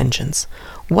scheme of vengeance,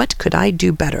 what could I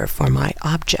do better for my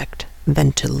object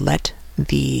than to let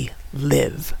thee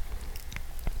live,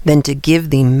 than to give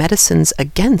thee medicines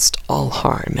against all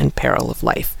harm and peril of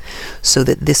life, so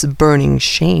that this burning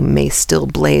shame may still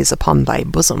blaze upon thy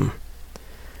bosom?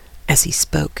 As he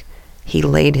spoke, he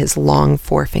laid his long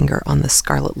forefinger on the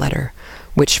scarlet letter,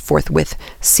 which forthwith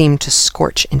seemed to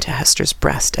scorch into Hester's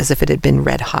breast as if it had been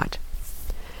red hot.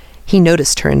 He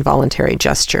noticed her involuntary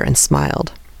gesture and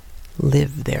smiled.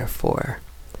 Live, therefore,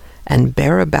 and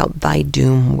bear about thy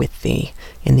doom with thee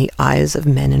in the eyes of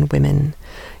men and women,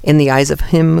 in the eyes of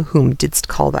him whom didst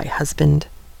call thy husband,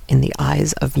 in the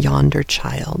eyes of yonder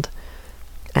child,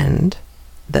 and,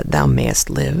 that thou mayest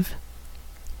live,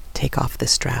 take off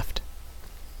this draught.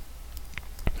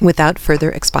 Without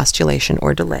further expostulation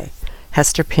or delay,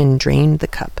 Hester Prynne drained the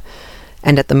cup,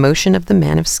 and at the motion of the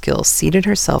man of skill seated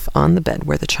herself on the bed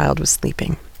where the child was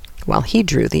sleeping, while he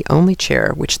drew the only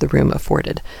chair which the room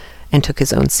afforded, and took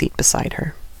his own seat beside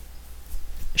her.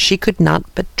 She could not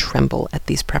but tremble at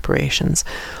these preparations,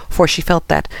 for she felt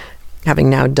that, having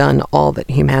now done all that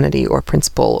humanity or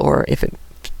principle, or if it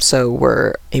so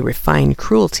were a refined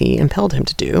cruelty, impelled him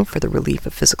to do for the relief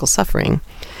of physical suffering,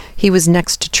 he was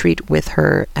next to treat with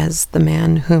her as the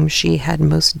man whom she had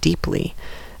most deeply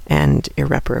and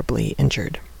irreparably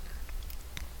injured.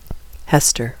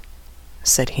 Hester,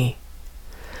 said he,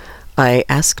 I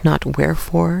ask not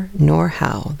wherefore nor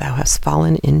how thou hast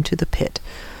fallen into the pit,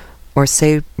 or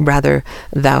say rather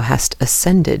thou hast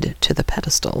ascended to the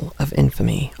pedestal of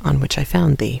infamy on which I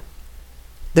found thee.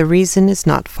 The reason is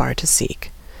not far to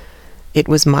seek. It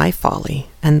was my folly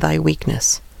and thy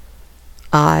weakness.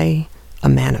 I, a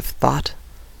man of thought,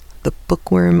 the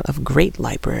bookworm of great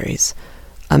libraries,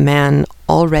 a man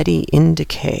already in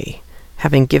decay,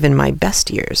 having given my best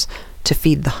years to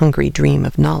feed the hungry dream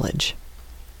of knowledge.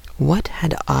 What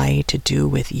had I to do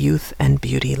with youth and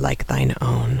beauty like thine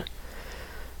own?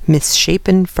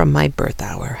 Misshapen from my birth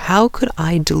hour, how could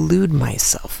I delude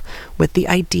myself with the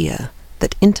idea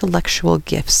that intellectual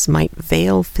gifts might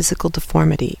veil physical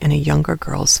deformity in a younger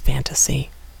girl's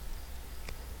fantasy?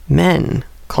 Men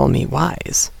call me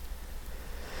wise.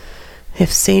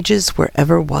 If sages were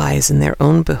ever wise in their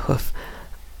own behoof,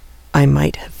 I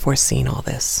might have foreseen all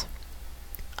this.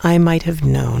 I might have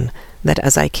known that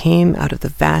as I came out of the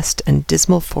vast and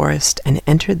dismal forest and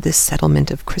entered this settlement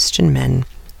of Christian men,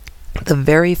 the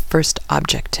very first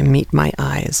object to meet my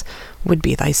eyes would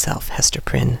be thyself, Hester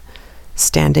Prynne,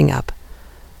 standing up,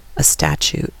 a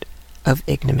statue of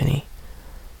ignominy,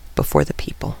 before the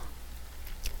people.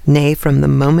 Nay, from the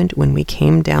moment when we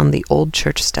came down the old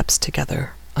church steps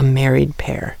together, a married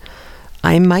pair,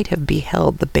 I might have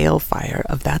beheld the bale fire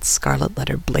of that scarlet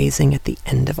letter blazing at the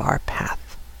end of our path.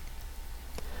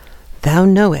 Thou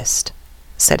knowest,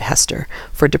 said Hester,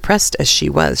 for depressed as she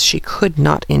was, she could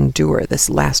not endure this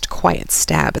last quiet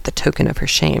stab at the token of her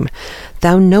shame.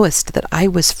 Thou knowest that I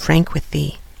was frank with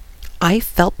thee. I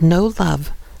felt no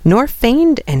love, nor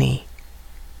feigned any.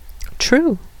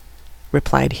 True,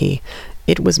 replied he,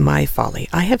 it was my folly,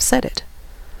 I have said it.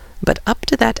 But up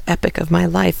to that epoch of my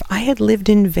life I had lived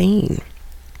in vain.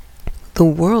 The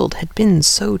world had been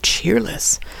so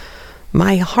cheerless.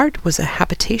 My heart was a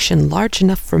habitation large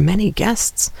enough for many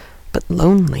guests, but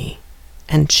lonely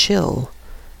and chill,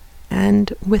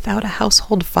 and without a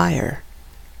household fire.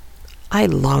 I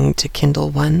longed to kindle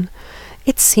one.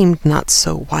 It seemed not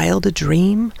so wild a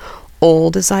dream,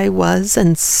 old as I was,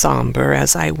 and somber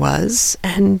as I was,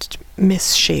 and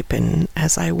misshapen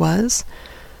as I was,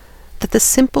 that the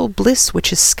simple bliss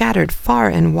which is scattered far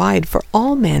and wide for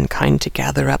all mankind to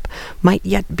gather up might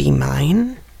yet be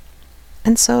mine.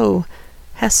 And so,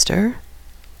 Hester,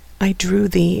 I drew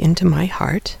thee into my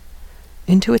heart,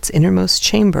 into its innermost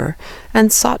chamber,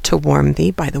 and sought to warm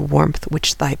thee by the warmth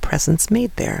which thy presence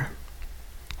made there.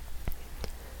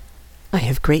 I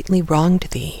have greatly wronged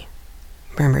thee,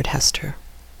 murmured Hester.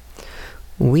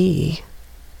 We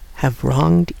have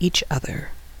wronged each other,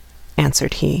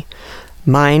 answered he.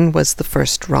 Mine was the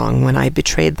first wrong, when I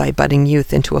betrayed thy budding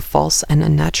youth into a false and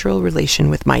unnatural relation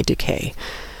with my decay.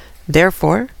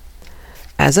 Therefore,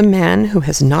 as a man who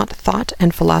has not thought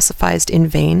and philosophized in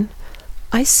vain,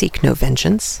 I seek no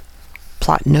vengeance,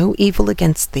 plot no evil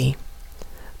against thee.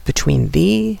 Between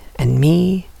thee and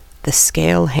me the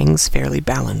scale hangs fairly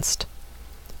balanced.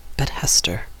 But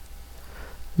Hester,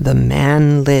 the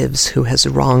man lives who has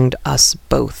wronged us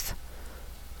both.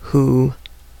 Who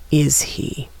is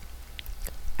he?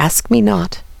 Ask me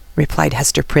not, replied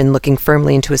Hester Prynne, looking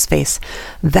firmly into his face.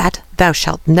 "That thou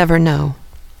shalt never know."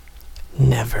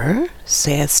 "Never,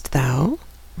 sayest thou?"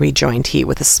 rejoined he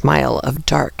with a smile of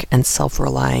dark and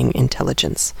self-relying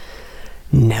intelligence.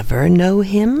 "Never know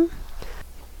him?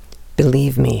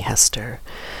 Believe me, Hester,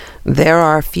 there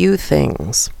are few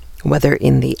things, whether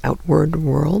in the outward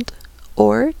world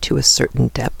or to a certain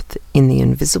depth in the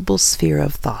invisible sphere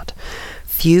of thought,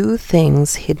 few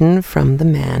things hidden from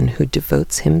the man who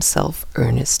devotes himself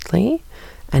earnestly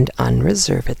and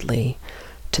unreservedly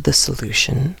to the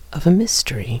solution of a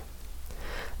mystery.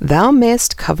 Thou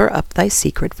mayst cover up thy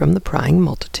secret from the prying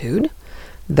multitude.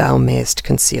 Thou mayst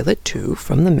conceal it, too,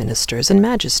 from the ministers and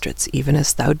magistrates, even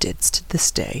as thou didst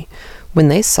this day, when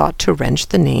they sought to wrench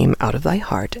the name out of thy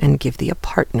heart and give thee a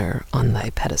partner on thy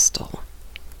pedestal.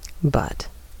 But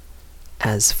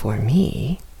as for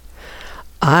me,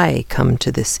 I come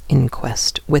to this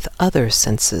inquest with other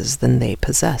senses than they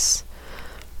possess.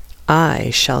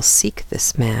 I shall seek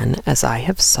this man as I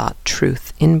have sought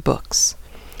truth in books,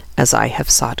 as I have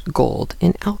sought gold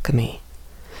in alchemy.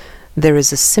 There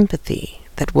is a sympathy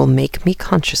that will make me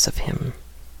conscious of him.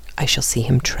 I shall see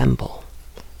him tremble.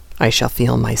 I shall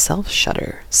feel myself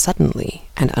shudder suddenly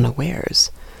and unawares.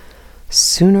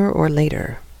 Sooner or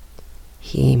later,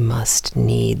 he must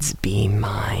needs be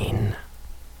mine."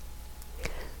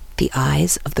 The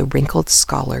eyes of the wrinkled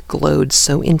scholar glowed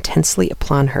so intensely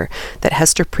upon her that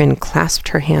Hester Prynne clasped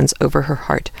her hands over her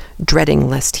heart, dreading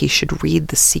lest he should read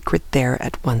the secret there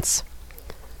at once.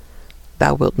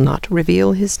 "Thou wilt not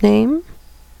reveal his name?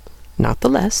 Not the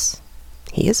less,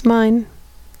 he is mine,"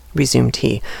 resumed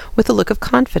he, with a look of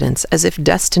confidence, as if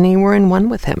destiny were in one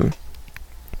with him.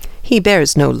 "He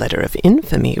bears no letter of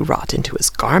infamy wrought into his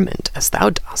garment, as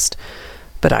thou dost,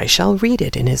 but I shall read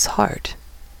it in his heart.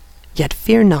 Yet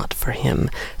fear not for him.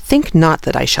 Think not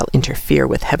that I shall interfere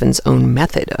with heaven's own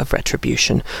method of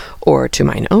retribution, or to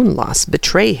mine own loss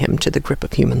betray him to the grip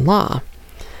of human law.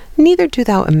 Neither do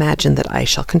thou imagine that I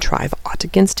shall contrive aught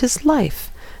against his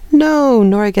life. No,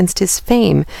 nor against his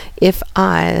fame, if,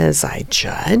 as I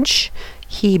judge,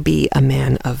 he be a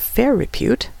man of fair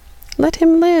repute. Let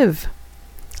him live.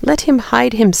 Let him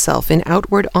hide himself in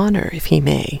outward honor, if he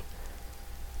may.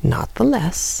 Not the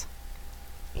less,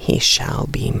 he shall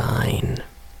be mine."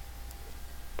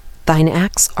 "Thine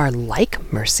acts are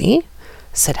like mercy,"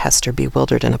 said Hester,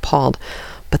 bewildered and appalled,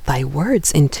 "but thy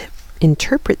words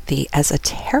interpret thee as a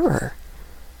terror."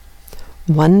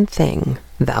 "One thing,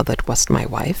 thou that wast my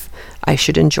wife, I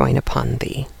should enjoin upon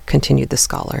thee," continued the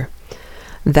scholar.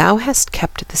 "Thou hast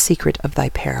kept the secret of thy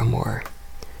paramour.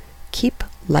 Keep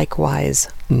likewise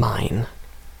mine.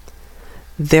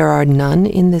 There are none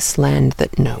in this land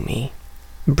that know me.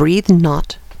 Breathe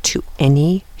not to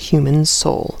any human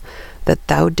soul that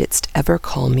thou didst ever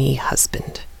call me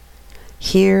husband.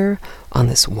 Here, on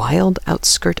this wild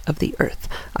outskirt of the earth,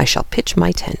 I shall pitch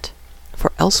my tent,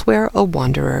 for elsewhere a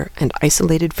wanderer and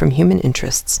isolated from human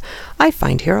interests, I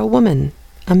find here a woman,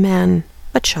 a man,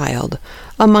 a child,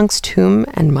 amongst whom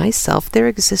and myself there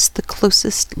exist the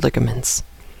closest ligaments.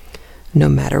 No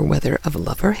matter whether of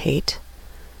love or hate,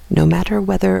 no matter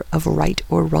whether of right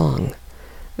or wrong,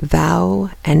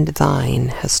 thou and thine,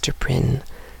 Hester Prynne,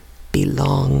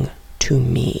 belong to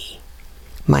me.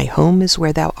 My home is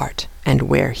where thou art, and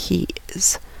where he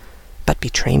is, but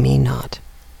betray me not."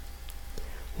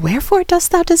 "Wherefore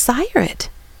dost thou desire it?"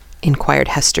 inquired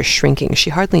Hester, shrinking, she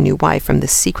hardly knew why, from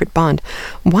this secret bond.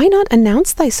 "Why not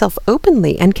announce thyself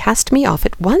openly, and cast me off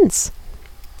at once?"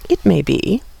 "It may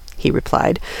be," he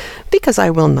replied, "because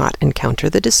I will not encounter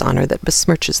the dishonor that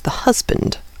besmirches the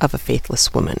husband of a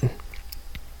faithless woman.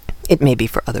 It may be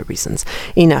for other reasons.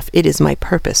 Enough, it is my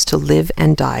purpose to live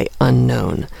and die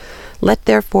unknown. Let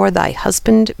therefore thy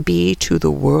husband be to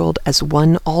the world as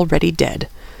one already dead,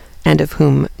 and of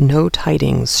whom no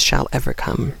tidings shall ever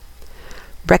come.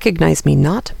 Recognize me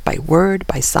not by word,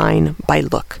 by sign, by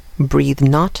look. Breathe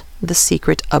not the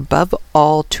secret above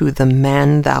all to the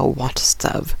man thou wottest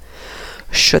of.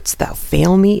 Shouldst thou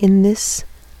fail me in this,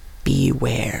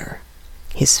 beware.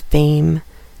 His fame,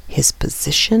 his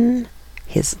position,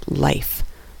 his life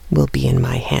will be in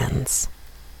my hands.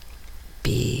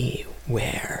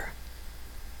 Beware."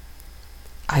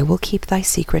 "I will keep thy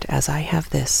secret as I have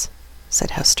this,"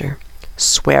 said Hester.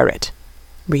 "Swear it,"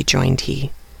 rejoined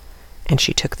he, and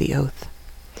she took the oath.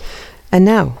 "And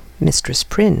now, Mistress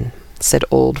Prynne," said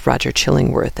old Roger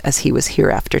Chillingworth, as he was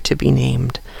hereafter to be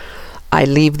named, "I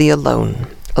leave thee alone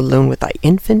with thy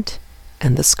infant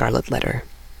and the scarlet letter.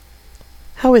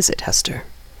 How is it, Hester?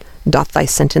 Doth thy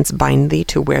sentence bind thee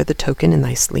to wear the token in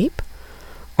thy sleep?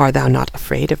 Art thou not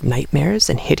afraid of nightmares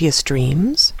and hideous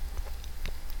dreams?"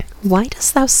 "Why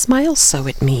dost thou smile so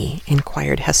at me?"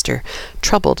 inquired Hester,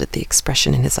 troubled at the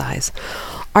expression in his eyes.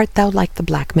 "Art thou like the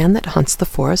black man that haunts the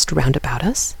forest round about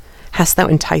us? Hast thou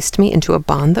enticed me into a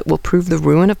bond that will prove the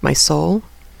ruin of my soul?"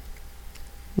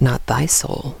 "Not thy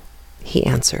soul," he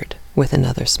answered, with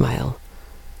another smile.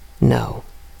 "No,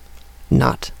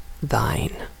 not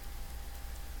thine."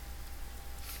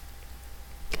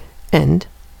 End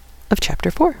of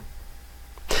chapter 4.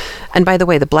 And by the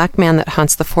way, the black man that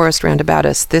haunts the forest round about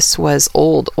us, this was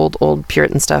old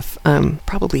Puritan stuff,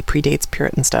 probably predates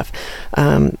Puritan stuff,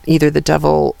 either the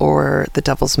devil or the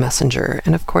devil's messenger.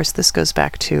 And of course, this goes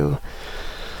back to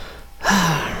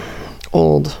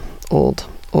old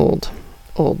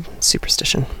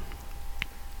superstition.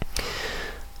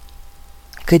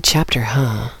 Good chapter,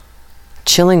 huh?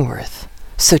 Chillingworth.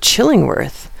 So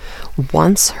Chillingworth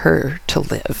wants her to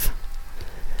live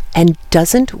and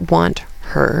doesn't want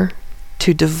her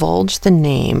to divulge the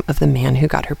name of the man who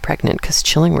got her pregnant, because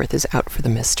Chillingworth is out for the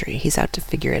mystery. He's out to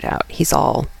figure it out. He's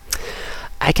all,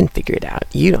 "I can figure it out.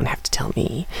 You don't have to tell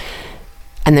me."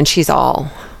 And then she's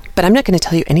all, "But I'm not going to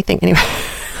tell you anything anyway."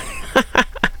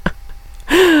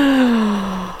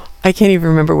 I can't even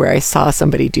remember where I saw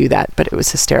somebody do that, but it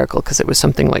was hysterical because it was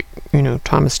something like,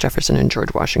 Thomas Jefferson and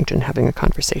George Washington having a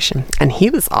conversation. And he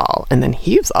was all, and then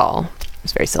he was all. It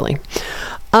was very silly.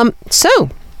 So,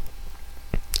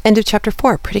 end of chapter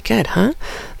 4. Pretty good, huh?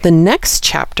 The next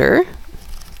chapter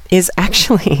is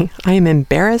actually, I am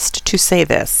embarrassed to say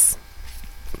this,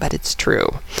 but it's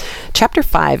true. Chapter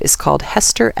 5 is called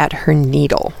Hester at Her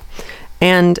Needle.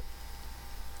 And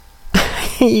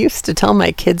I used to tell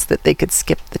my kids that they could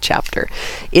skip the chapter.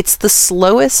 It's the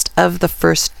slowest of the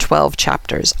first 12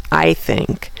 chapters, I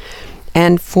think.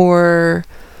 And for,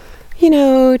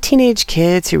 teenage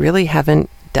kids who really haven't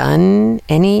done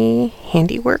any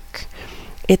handiwork,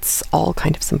 it's all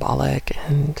kind of symbolic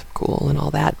and cool and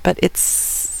all that, but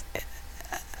it's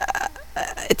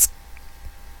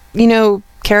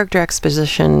character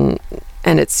exposition,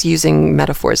 and it's using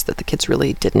metaphors that the kids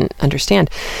really didn't understand.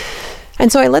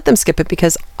 And so I let them skip it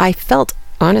because I felt,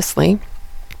 honestly,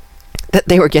 that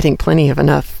they were getting plenty of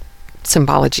enough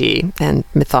symbology and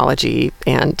mythology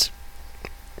and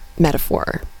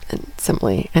metaphor and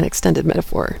simile and extended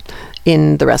metaphor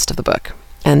in the rest of the book.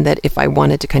 And that if I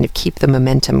wanted to kind of keep the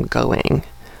momentum going,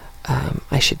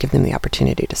 I should give them the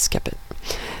opportunity to skip it.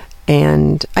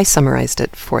 And I summarized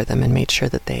it for them and made sure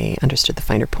that they understood the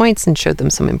finer points and showed them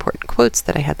some important quotes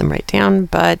that I had them write down.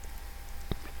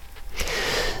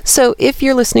 So if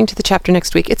you're listening to the chapter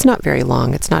next week, it's not very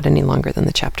long. It's not any longer than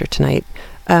the chapter tonight.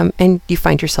 And you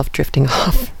find yourself drifting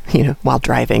off, while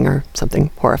driving or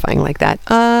something horrifying like that.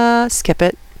 Skip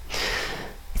it.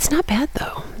 It's not bad,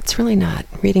 though. It's really not.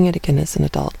 Reading it again as an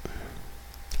adult,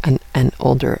 an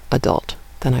older adult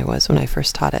than I was when I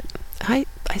first taught it. I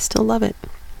still love it.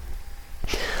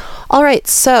 All right,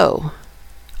 so,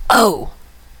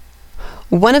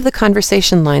 one of the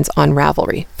conversation lines on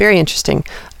Ravelry, very interesting.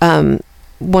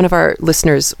 One of our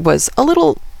listeners was a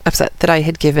little upset that I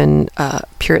had given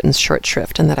Puritans short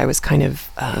shrift and that I was kind of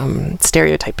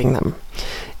stereotyping them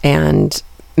and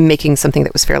making something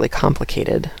that was fairly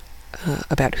complicated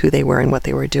about who they were and what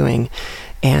they were doing,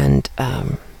 and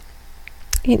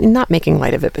not making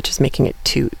light of it, but just making it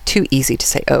too easy to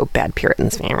say, "Oh, bad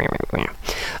Puritans."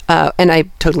 And I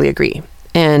totally agree.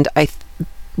 And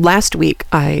last week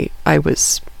I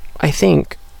was, I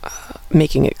think,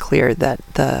 making it clear that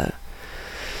the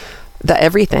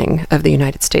everything of the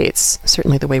United States,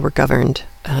 certainly the way we're governed,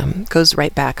 goes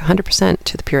right back 100%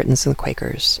 to the Puritans and the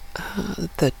Quakers.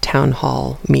 The town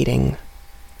hall meeting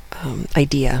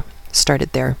idea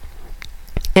started there.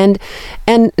 And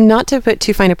not to put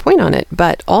too fine a point on it,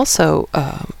 but also,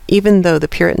 even though the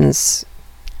Puritans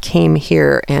came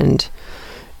here and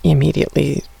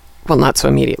immediately, well, not so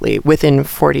immediately, within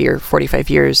 40 or 45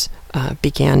 years,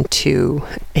 began to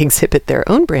exhibit their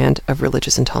own brand of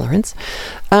religious intolerance,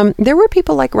 there were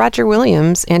people like Roger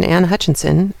Williams and Anne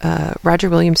Hutchinson. Roger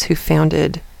Williams, who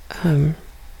founded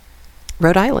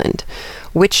Rhode Island,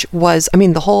 which was,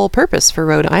 the whole purpose for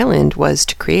Rhode Island was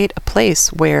to create a place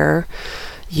where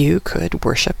you could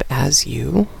worship as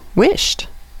you wished.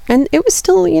 And it was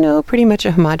still, pretty much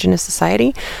a homogenous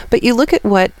society. But you look at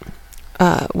what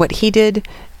he did,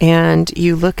 and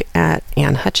you look at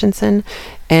Anne Hutchinson,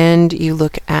 and you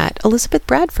look at Elizabeth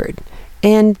Bradford.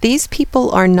 And these people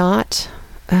are not,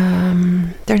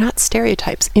 they're not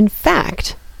stereotypes. In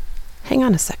fact, hang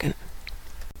on a second.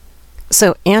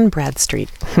 So Anne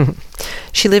Bradstreet,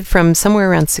 she lived from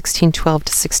somewhere around 1612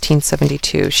 to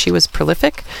 1672. She was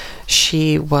prolific.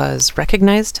 She was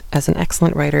recognized as an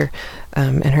excellent writer,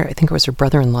 and I think it was her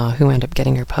brother-in-law who ended up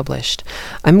getting her published.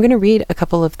 I'm going to read a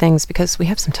couple of things because we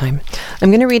have some time. I'm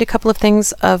going to read a couple of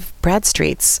things of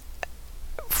Bradstreet's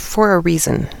for a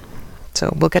reason.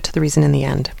 So we'll get to the reason in the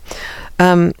end.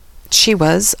 She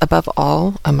was, above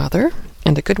all, a mother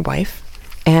and a good wife.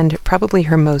 And probably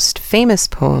her most famous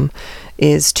poem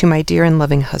is To My Dear and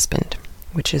Loving Husband,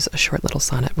 which is a short little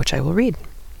sonnet, which I will read.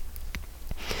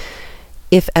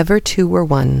 If ever two were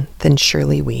one, then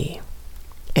surely we.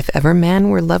 If ever man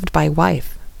were loved by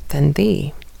wife, then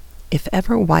thee. If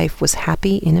ever wife was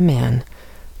happy in a man,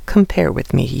 compare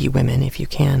with me, ye women, if you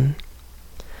can.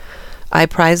 I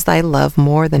prize thy love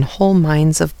more than whole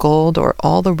mines of gold, or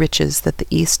all the riches that the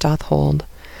east doth hold.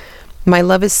 My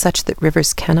love is such that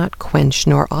rivers cannot quench,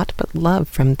 nor aught but love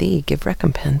from thee give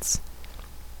recompense.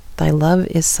 Thy love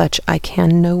is such I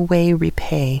can no way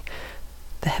repay.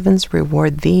 The heavens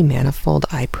reward thee manifold,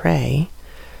 I pray.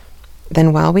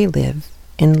 Then while we live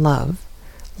in love,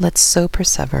 let's so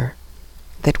persever,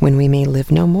 that when we may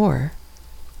live no more,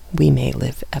 we may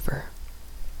live ever.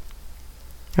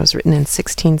 It was written in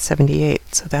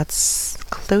 1678, so that's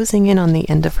closing in on the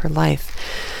end of her life.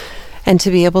 And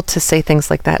to be able to say things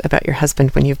like that about your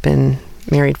husband when you've been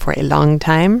married for a long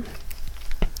time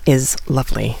is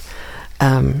lovely.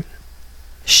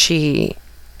 She,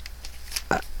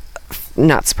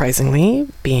 not surprisingly,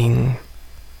 living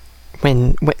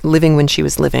when she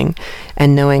was living,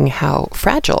 and knowing how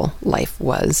fragile life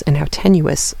was and how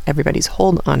tenuous everybody's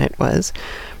hold on it was,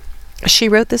 she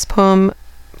wrote this poem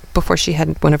before she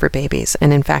had one of her babies.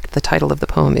 And in fact, the title of the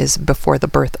poem is Before the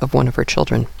Birth of One of Her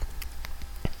Children.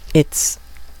 It's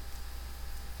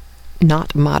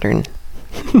not modern.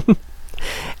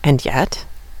 And yet,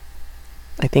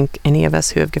 I think any of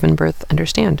us who have given birth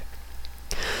understand.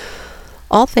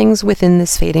 All things within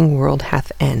this fading world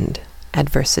hath end.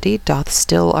 Adversity doth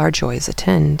still our joys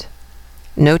attend.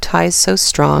 No ties so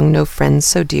strong, no friends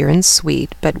so dear and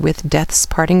sweet, but with death's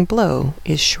parting blow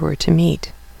is sure to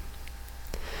meet.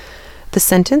 The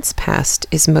sentence passed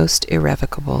is most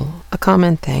irrevocable, a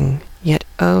common thing, yet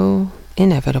oh,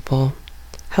 inevitable.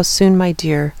 How soon, my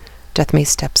dear, doth may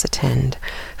steps attend.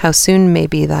 How soon may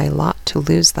be thy lot to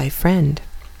lose thy friend.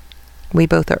 We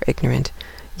both are ignorant,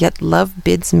 yet love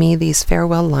bids me these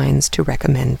farewell lines to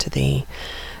recommend to thee,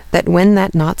 that when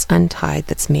that knot's untied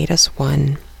that's made us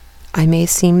one, I may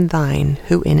seem thine,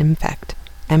 who in effect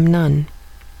am none.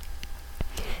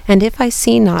 And if I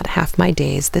see not half my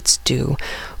days that's due,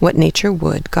 what nature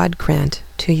would, God grant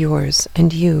to yours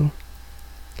and you.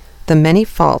 The many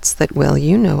faults that well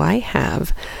you know I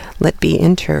have, let be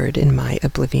interred in my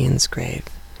oblivion's grave.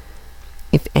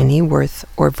 If any worth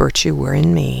or virtue were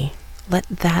in me, let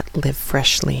that live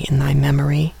freshly in thy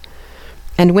memory.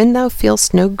 And when thou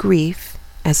feel'st no grief,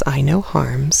 as I no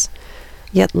harms,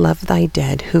 yet love thy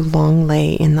dead who long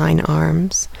lay in thine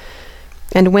arms.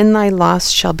 And when thy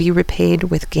loss shall be repaid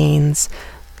with gains,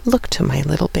 look to my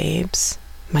little babes,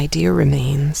 my dear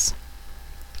remains.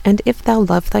 And if thou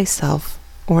love thyself,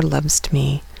 or lov'st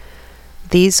me,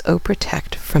 these O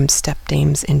protect from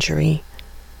stepdame's injury.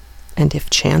 And if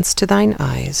chance to thine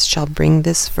eyes shall bring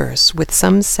this verse, with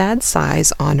some sad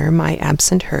sighs honor my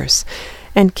absent hearse,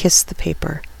 and kiss the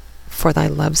paper, for thy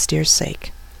love's dear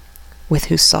sake, with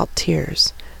whose salt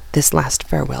tears this last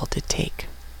farewell did take.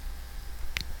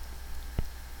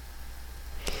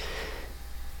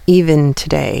 Even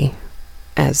today,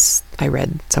 as I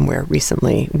read somewhere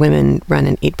recently, women run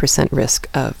an 8% risk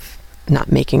of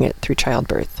not making it through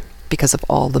childbirth because of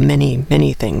all the many,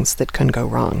 many things that can go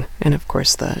wrong. And of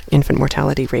course, the infant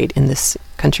mortality rate in this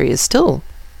country is still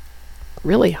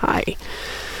really high.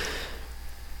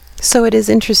 So it is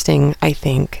interesting, I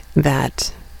think,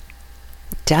 that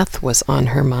death was on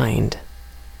her mind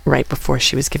right before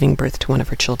she was giving birth to one of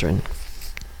her children.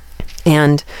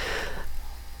 And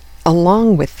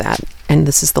along with that, and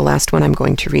this is the last one I'm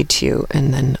going to read to you,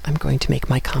 and then I'm going to make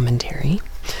my commentary.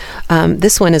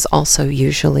 This one is also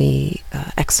usually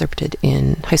excerpted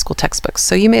in high school textbooks,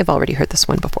 so you may have already heard this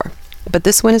one before. But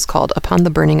this one is called Upon the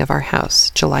Burning of Our House,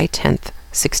 July 10th,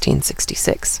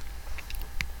 1666.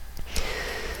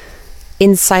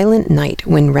 In silent night,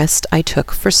 when rest I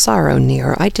took, for sorrow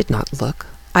near I did not look.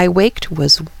 I waked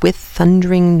was with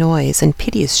thundering noise and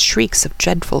piteous shrieks of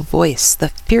dreadful voice, the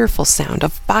fearful sound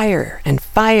of fire and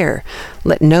fire.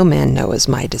 Let no man know is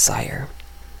my desire.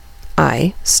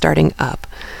 I, starting up,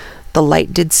 the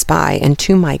light did spy, and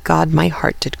to my God my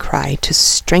heart did cry, to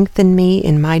strengthen me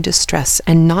in my distress,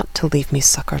 and not to leave me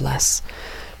succourless.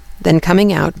 Then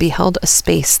coming out, beheld a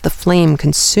space the flame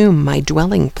consume my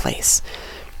dwelling place.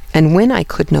 And when I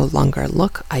could no longer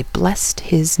look, I blessed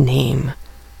his name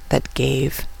that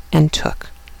gave and took,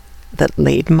 that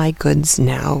laid my goods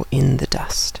now in the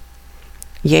dust.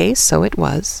 Yea, so it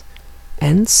was,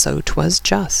 and so 'twas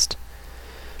just.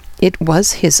 It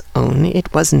was his own,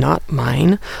 it was not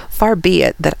mine, far be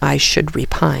it that I should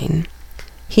repine.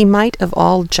 He might of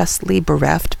all justly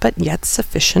bereft, but yet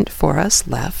sufficient for us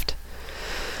left.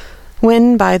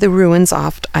 When by the ruins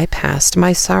oft I passed,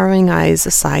 my sorrowing eyes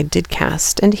aside did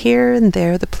cast, and here and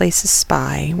there the places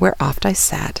spy, where oft I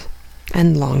sat,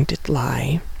 and long did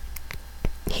lie.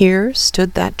 Here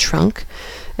stood that trunk,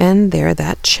 and there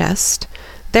that chest,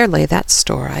 there lay that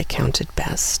store I counted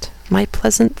best. My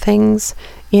pleasant things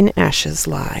in ashes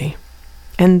lie,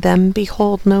 and them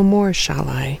behold no more shall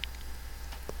I.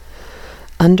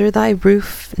 Under thy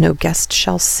roof no guest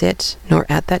shall sit, nor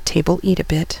at that table eat a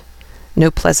bit. No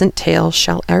pleasant tale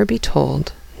shall e'er be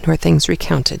told, nor things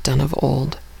recounted done of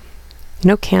old.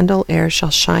 No candle e'er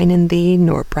shall shine in thee,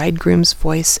 nor bridegroom's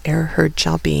voice e'er heard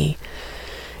shall be.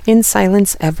 In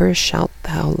silence ever shalt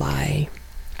thou lie.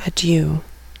 Adieu,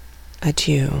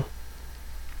 adieu,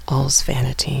 all's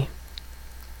vanity.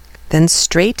 Then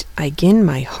straight I 'gin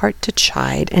my heart to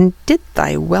chide, and did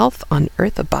thy wealth on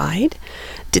earth abide?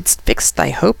 Didst fix thy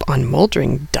hope on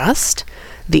mouldering dust?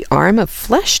 The arm of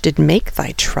flesh did make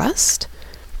thy trust?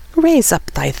 Raise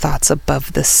up thy thoughts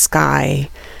above the sky,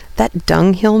 that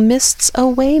dunghill mists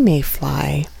away may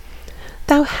fly.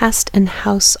 Thou hast an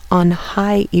house on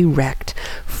high erect,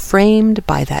 framed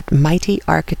by that mighty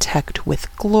architect,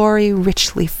 with glory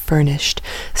richly furnished,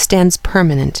 stands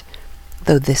permanent,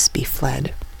 though this be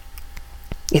fled.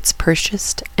 It's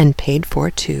purchased and paid for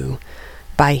too,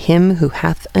 by him who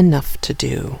hath enough to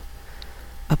do.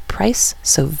 A price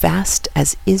so vast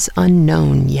as is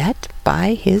unknown, yet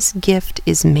by his gift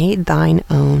is made thine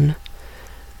own.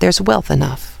 There's wealth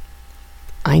enough,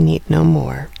 I need no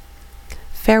more.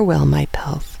 Farewell my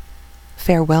pelf,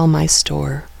 farewell my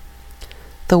store.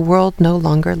 The world no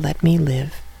longer let me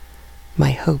live,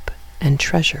 my hope and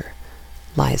treasure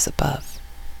lies above.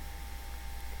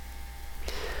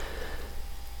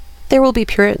 There will be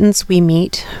Puritans we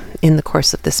meet in the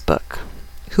course of this book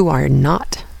who are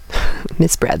not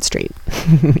Miss Bradstreet.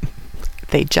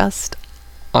 They just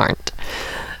aren't.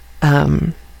 I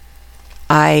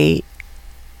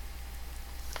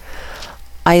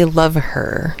love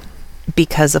her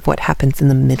because of what happens in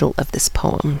the middle of this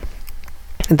poem.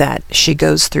 That she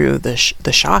goes through the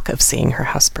shock of seeing her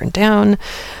house burn down,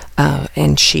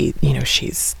 and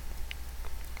she's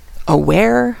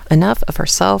aware enough of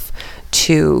herself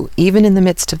to, even in the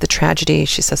midst of the tragedy,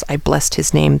 she says, I blessed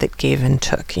his name that gave and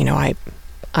took.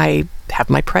 I have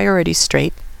my priorities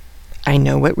straight. I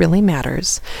know what really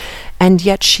matters. And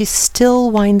yet she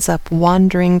still winds up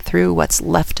wandering through what's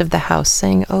left of the house,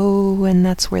 saying, oh, and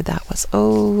that's where that was.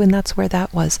 Oh, and that's where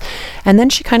that was. And then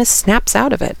she kind of snaps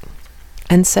out of it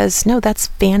and says, no, that's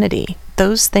vanity.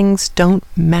 Those things don't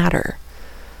matter.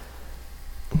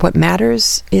 What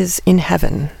matters is in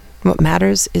heaven. What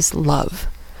matters is love.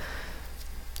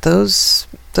 Those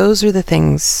are the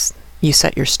things you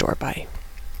set your store by.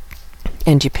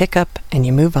 And you pick up and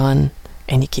you move on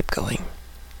and you keep going.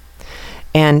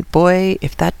 And boy,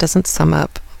 if that doesn't sum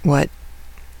up what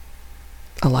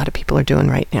a lot of people are doing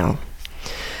right now.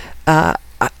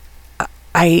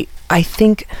 I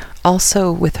think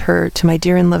also with her, to my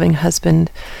dear and loving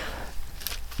husband,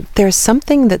 there's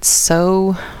something that's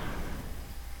so...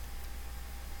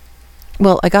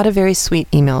 Well, I got a very sweet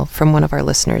email from one of our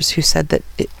listeners who said that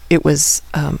it was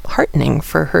heartening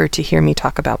for her to hear me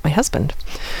talk about my husband.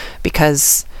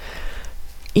 Because,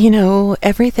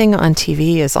 everything on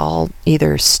TV is all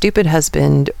either stupid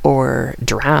husband or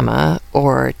drama,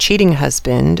 or cheating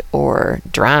husband or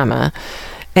drama.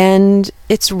 And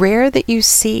it's rare that you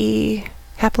see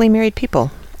happily married people.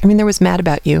 I mean, there was Mad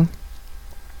About You,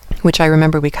 which I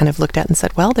remember we kind of looked at and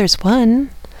said, well, there's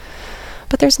one.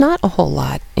 But there's not a whole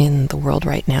lot in the world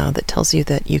right now that tells you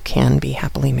that you can be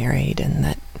happily married and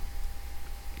that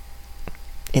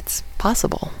it's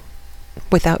possible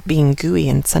without being gooey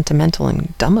and sentimental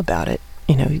and dumb about it.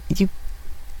 You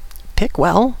pick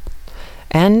well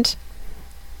and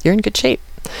you're in good shape.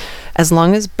 As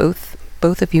long as both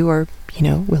of you are,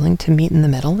 willing to meet in the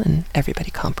middle and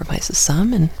everybody compromises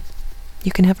some, and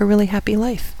you can have a really happy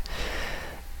life.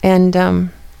 And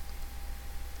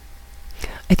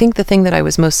I think the thing that I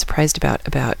was most surprised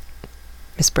about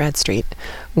Miss Bradstreet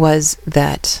was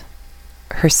that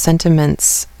her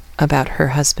sentiments about her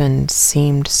husband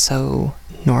seemed so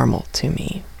normal to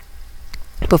me.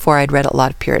 Before I'd read a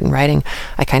lot of Puritan writing,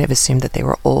 I kind of assumed that they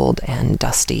were old and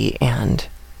dusty and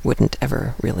wouldn't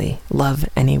ever really love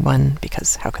anyone,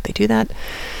 because how could they do that?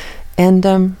 And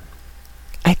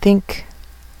I think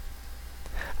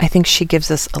she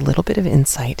gives us a little bit of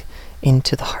insight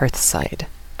into the hearth side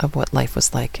of what life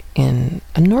was like in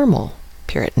a normal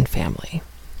Puritan family.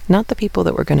 Not the people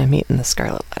that we're going to meet in the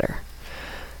Scarlet Letter.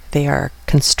 They are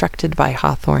constructed by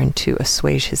Hawthorne to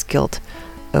assuage his guilt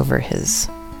over his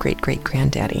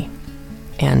great-great-granddaddy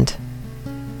and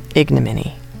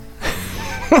ignominy.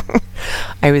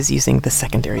 I was using the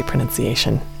secondary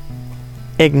pronunciation.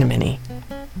 Ignominy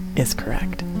is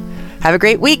correct. Have a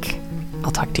great week.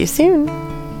 I'll talk to you soon.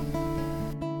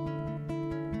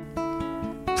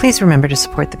 Please remember to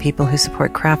support the people who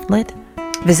support Craftlit.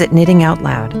 Visit Knitting Out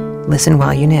Loud. Listen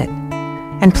while you knit.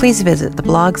 And please visit the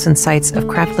blogs and sites of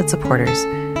Craftlit supporters.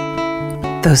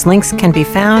 Those links can be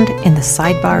found in the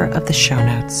sidebar of the show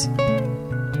notes.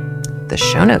 The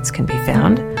show notes can be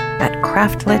found at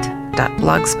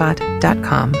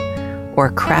craftlit.blogspot.com or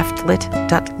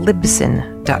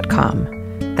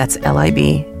craftlit.libsyn.com. That's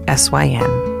Libsyn.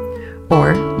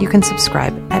 Or you can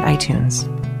subscribe at iTunes.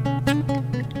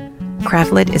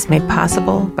 Craftlit is made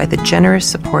possible by the generous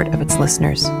support of its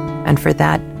listeners, and for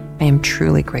that, I am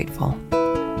truly grateful.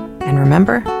 And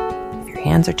remember, if your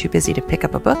hands are too busy to pick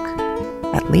up a book,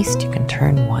 at least you can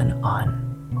turn one on.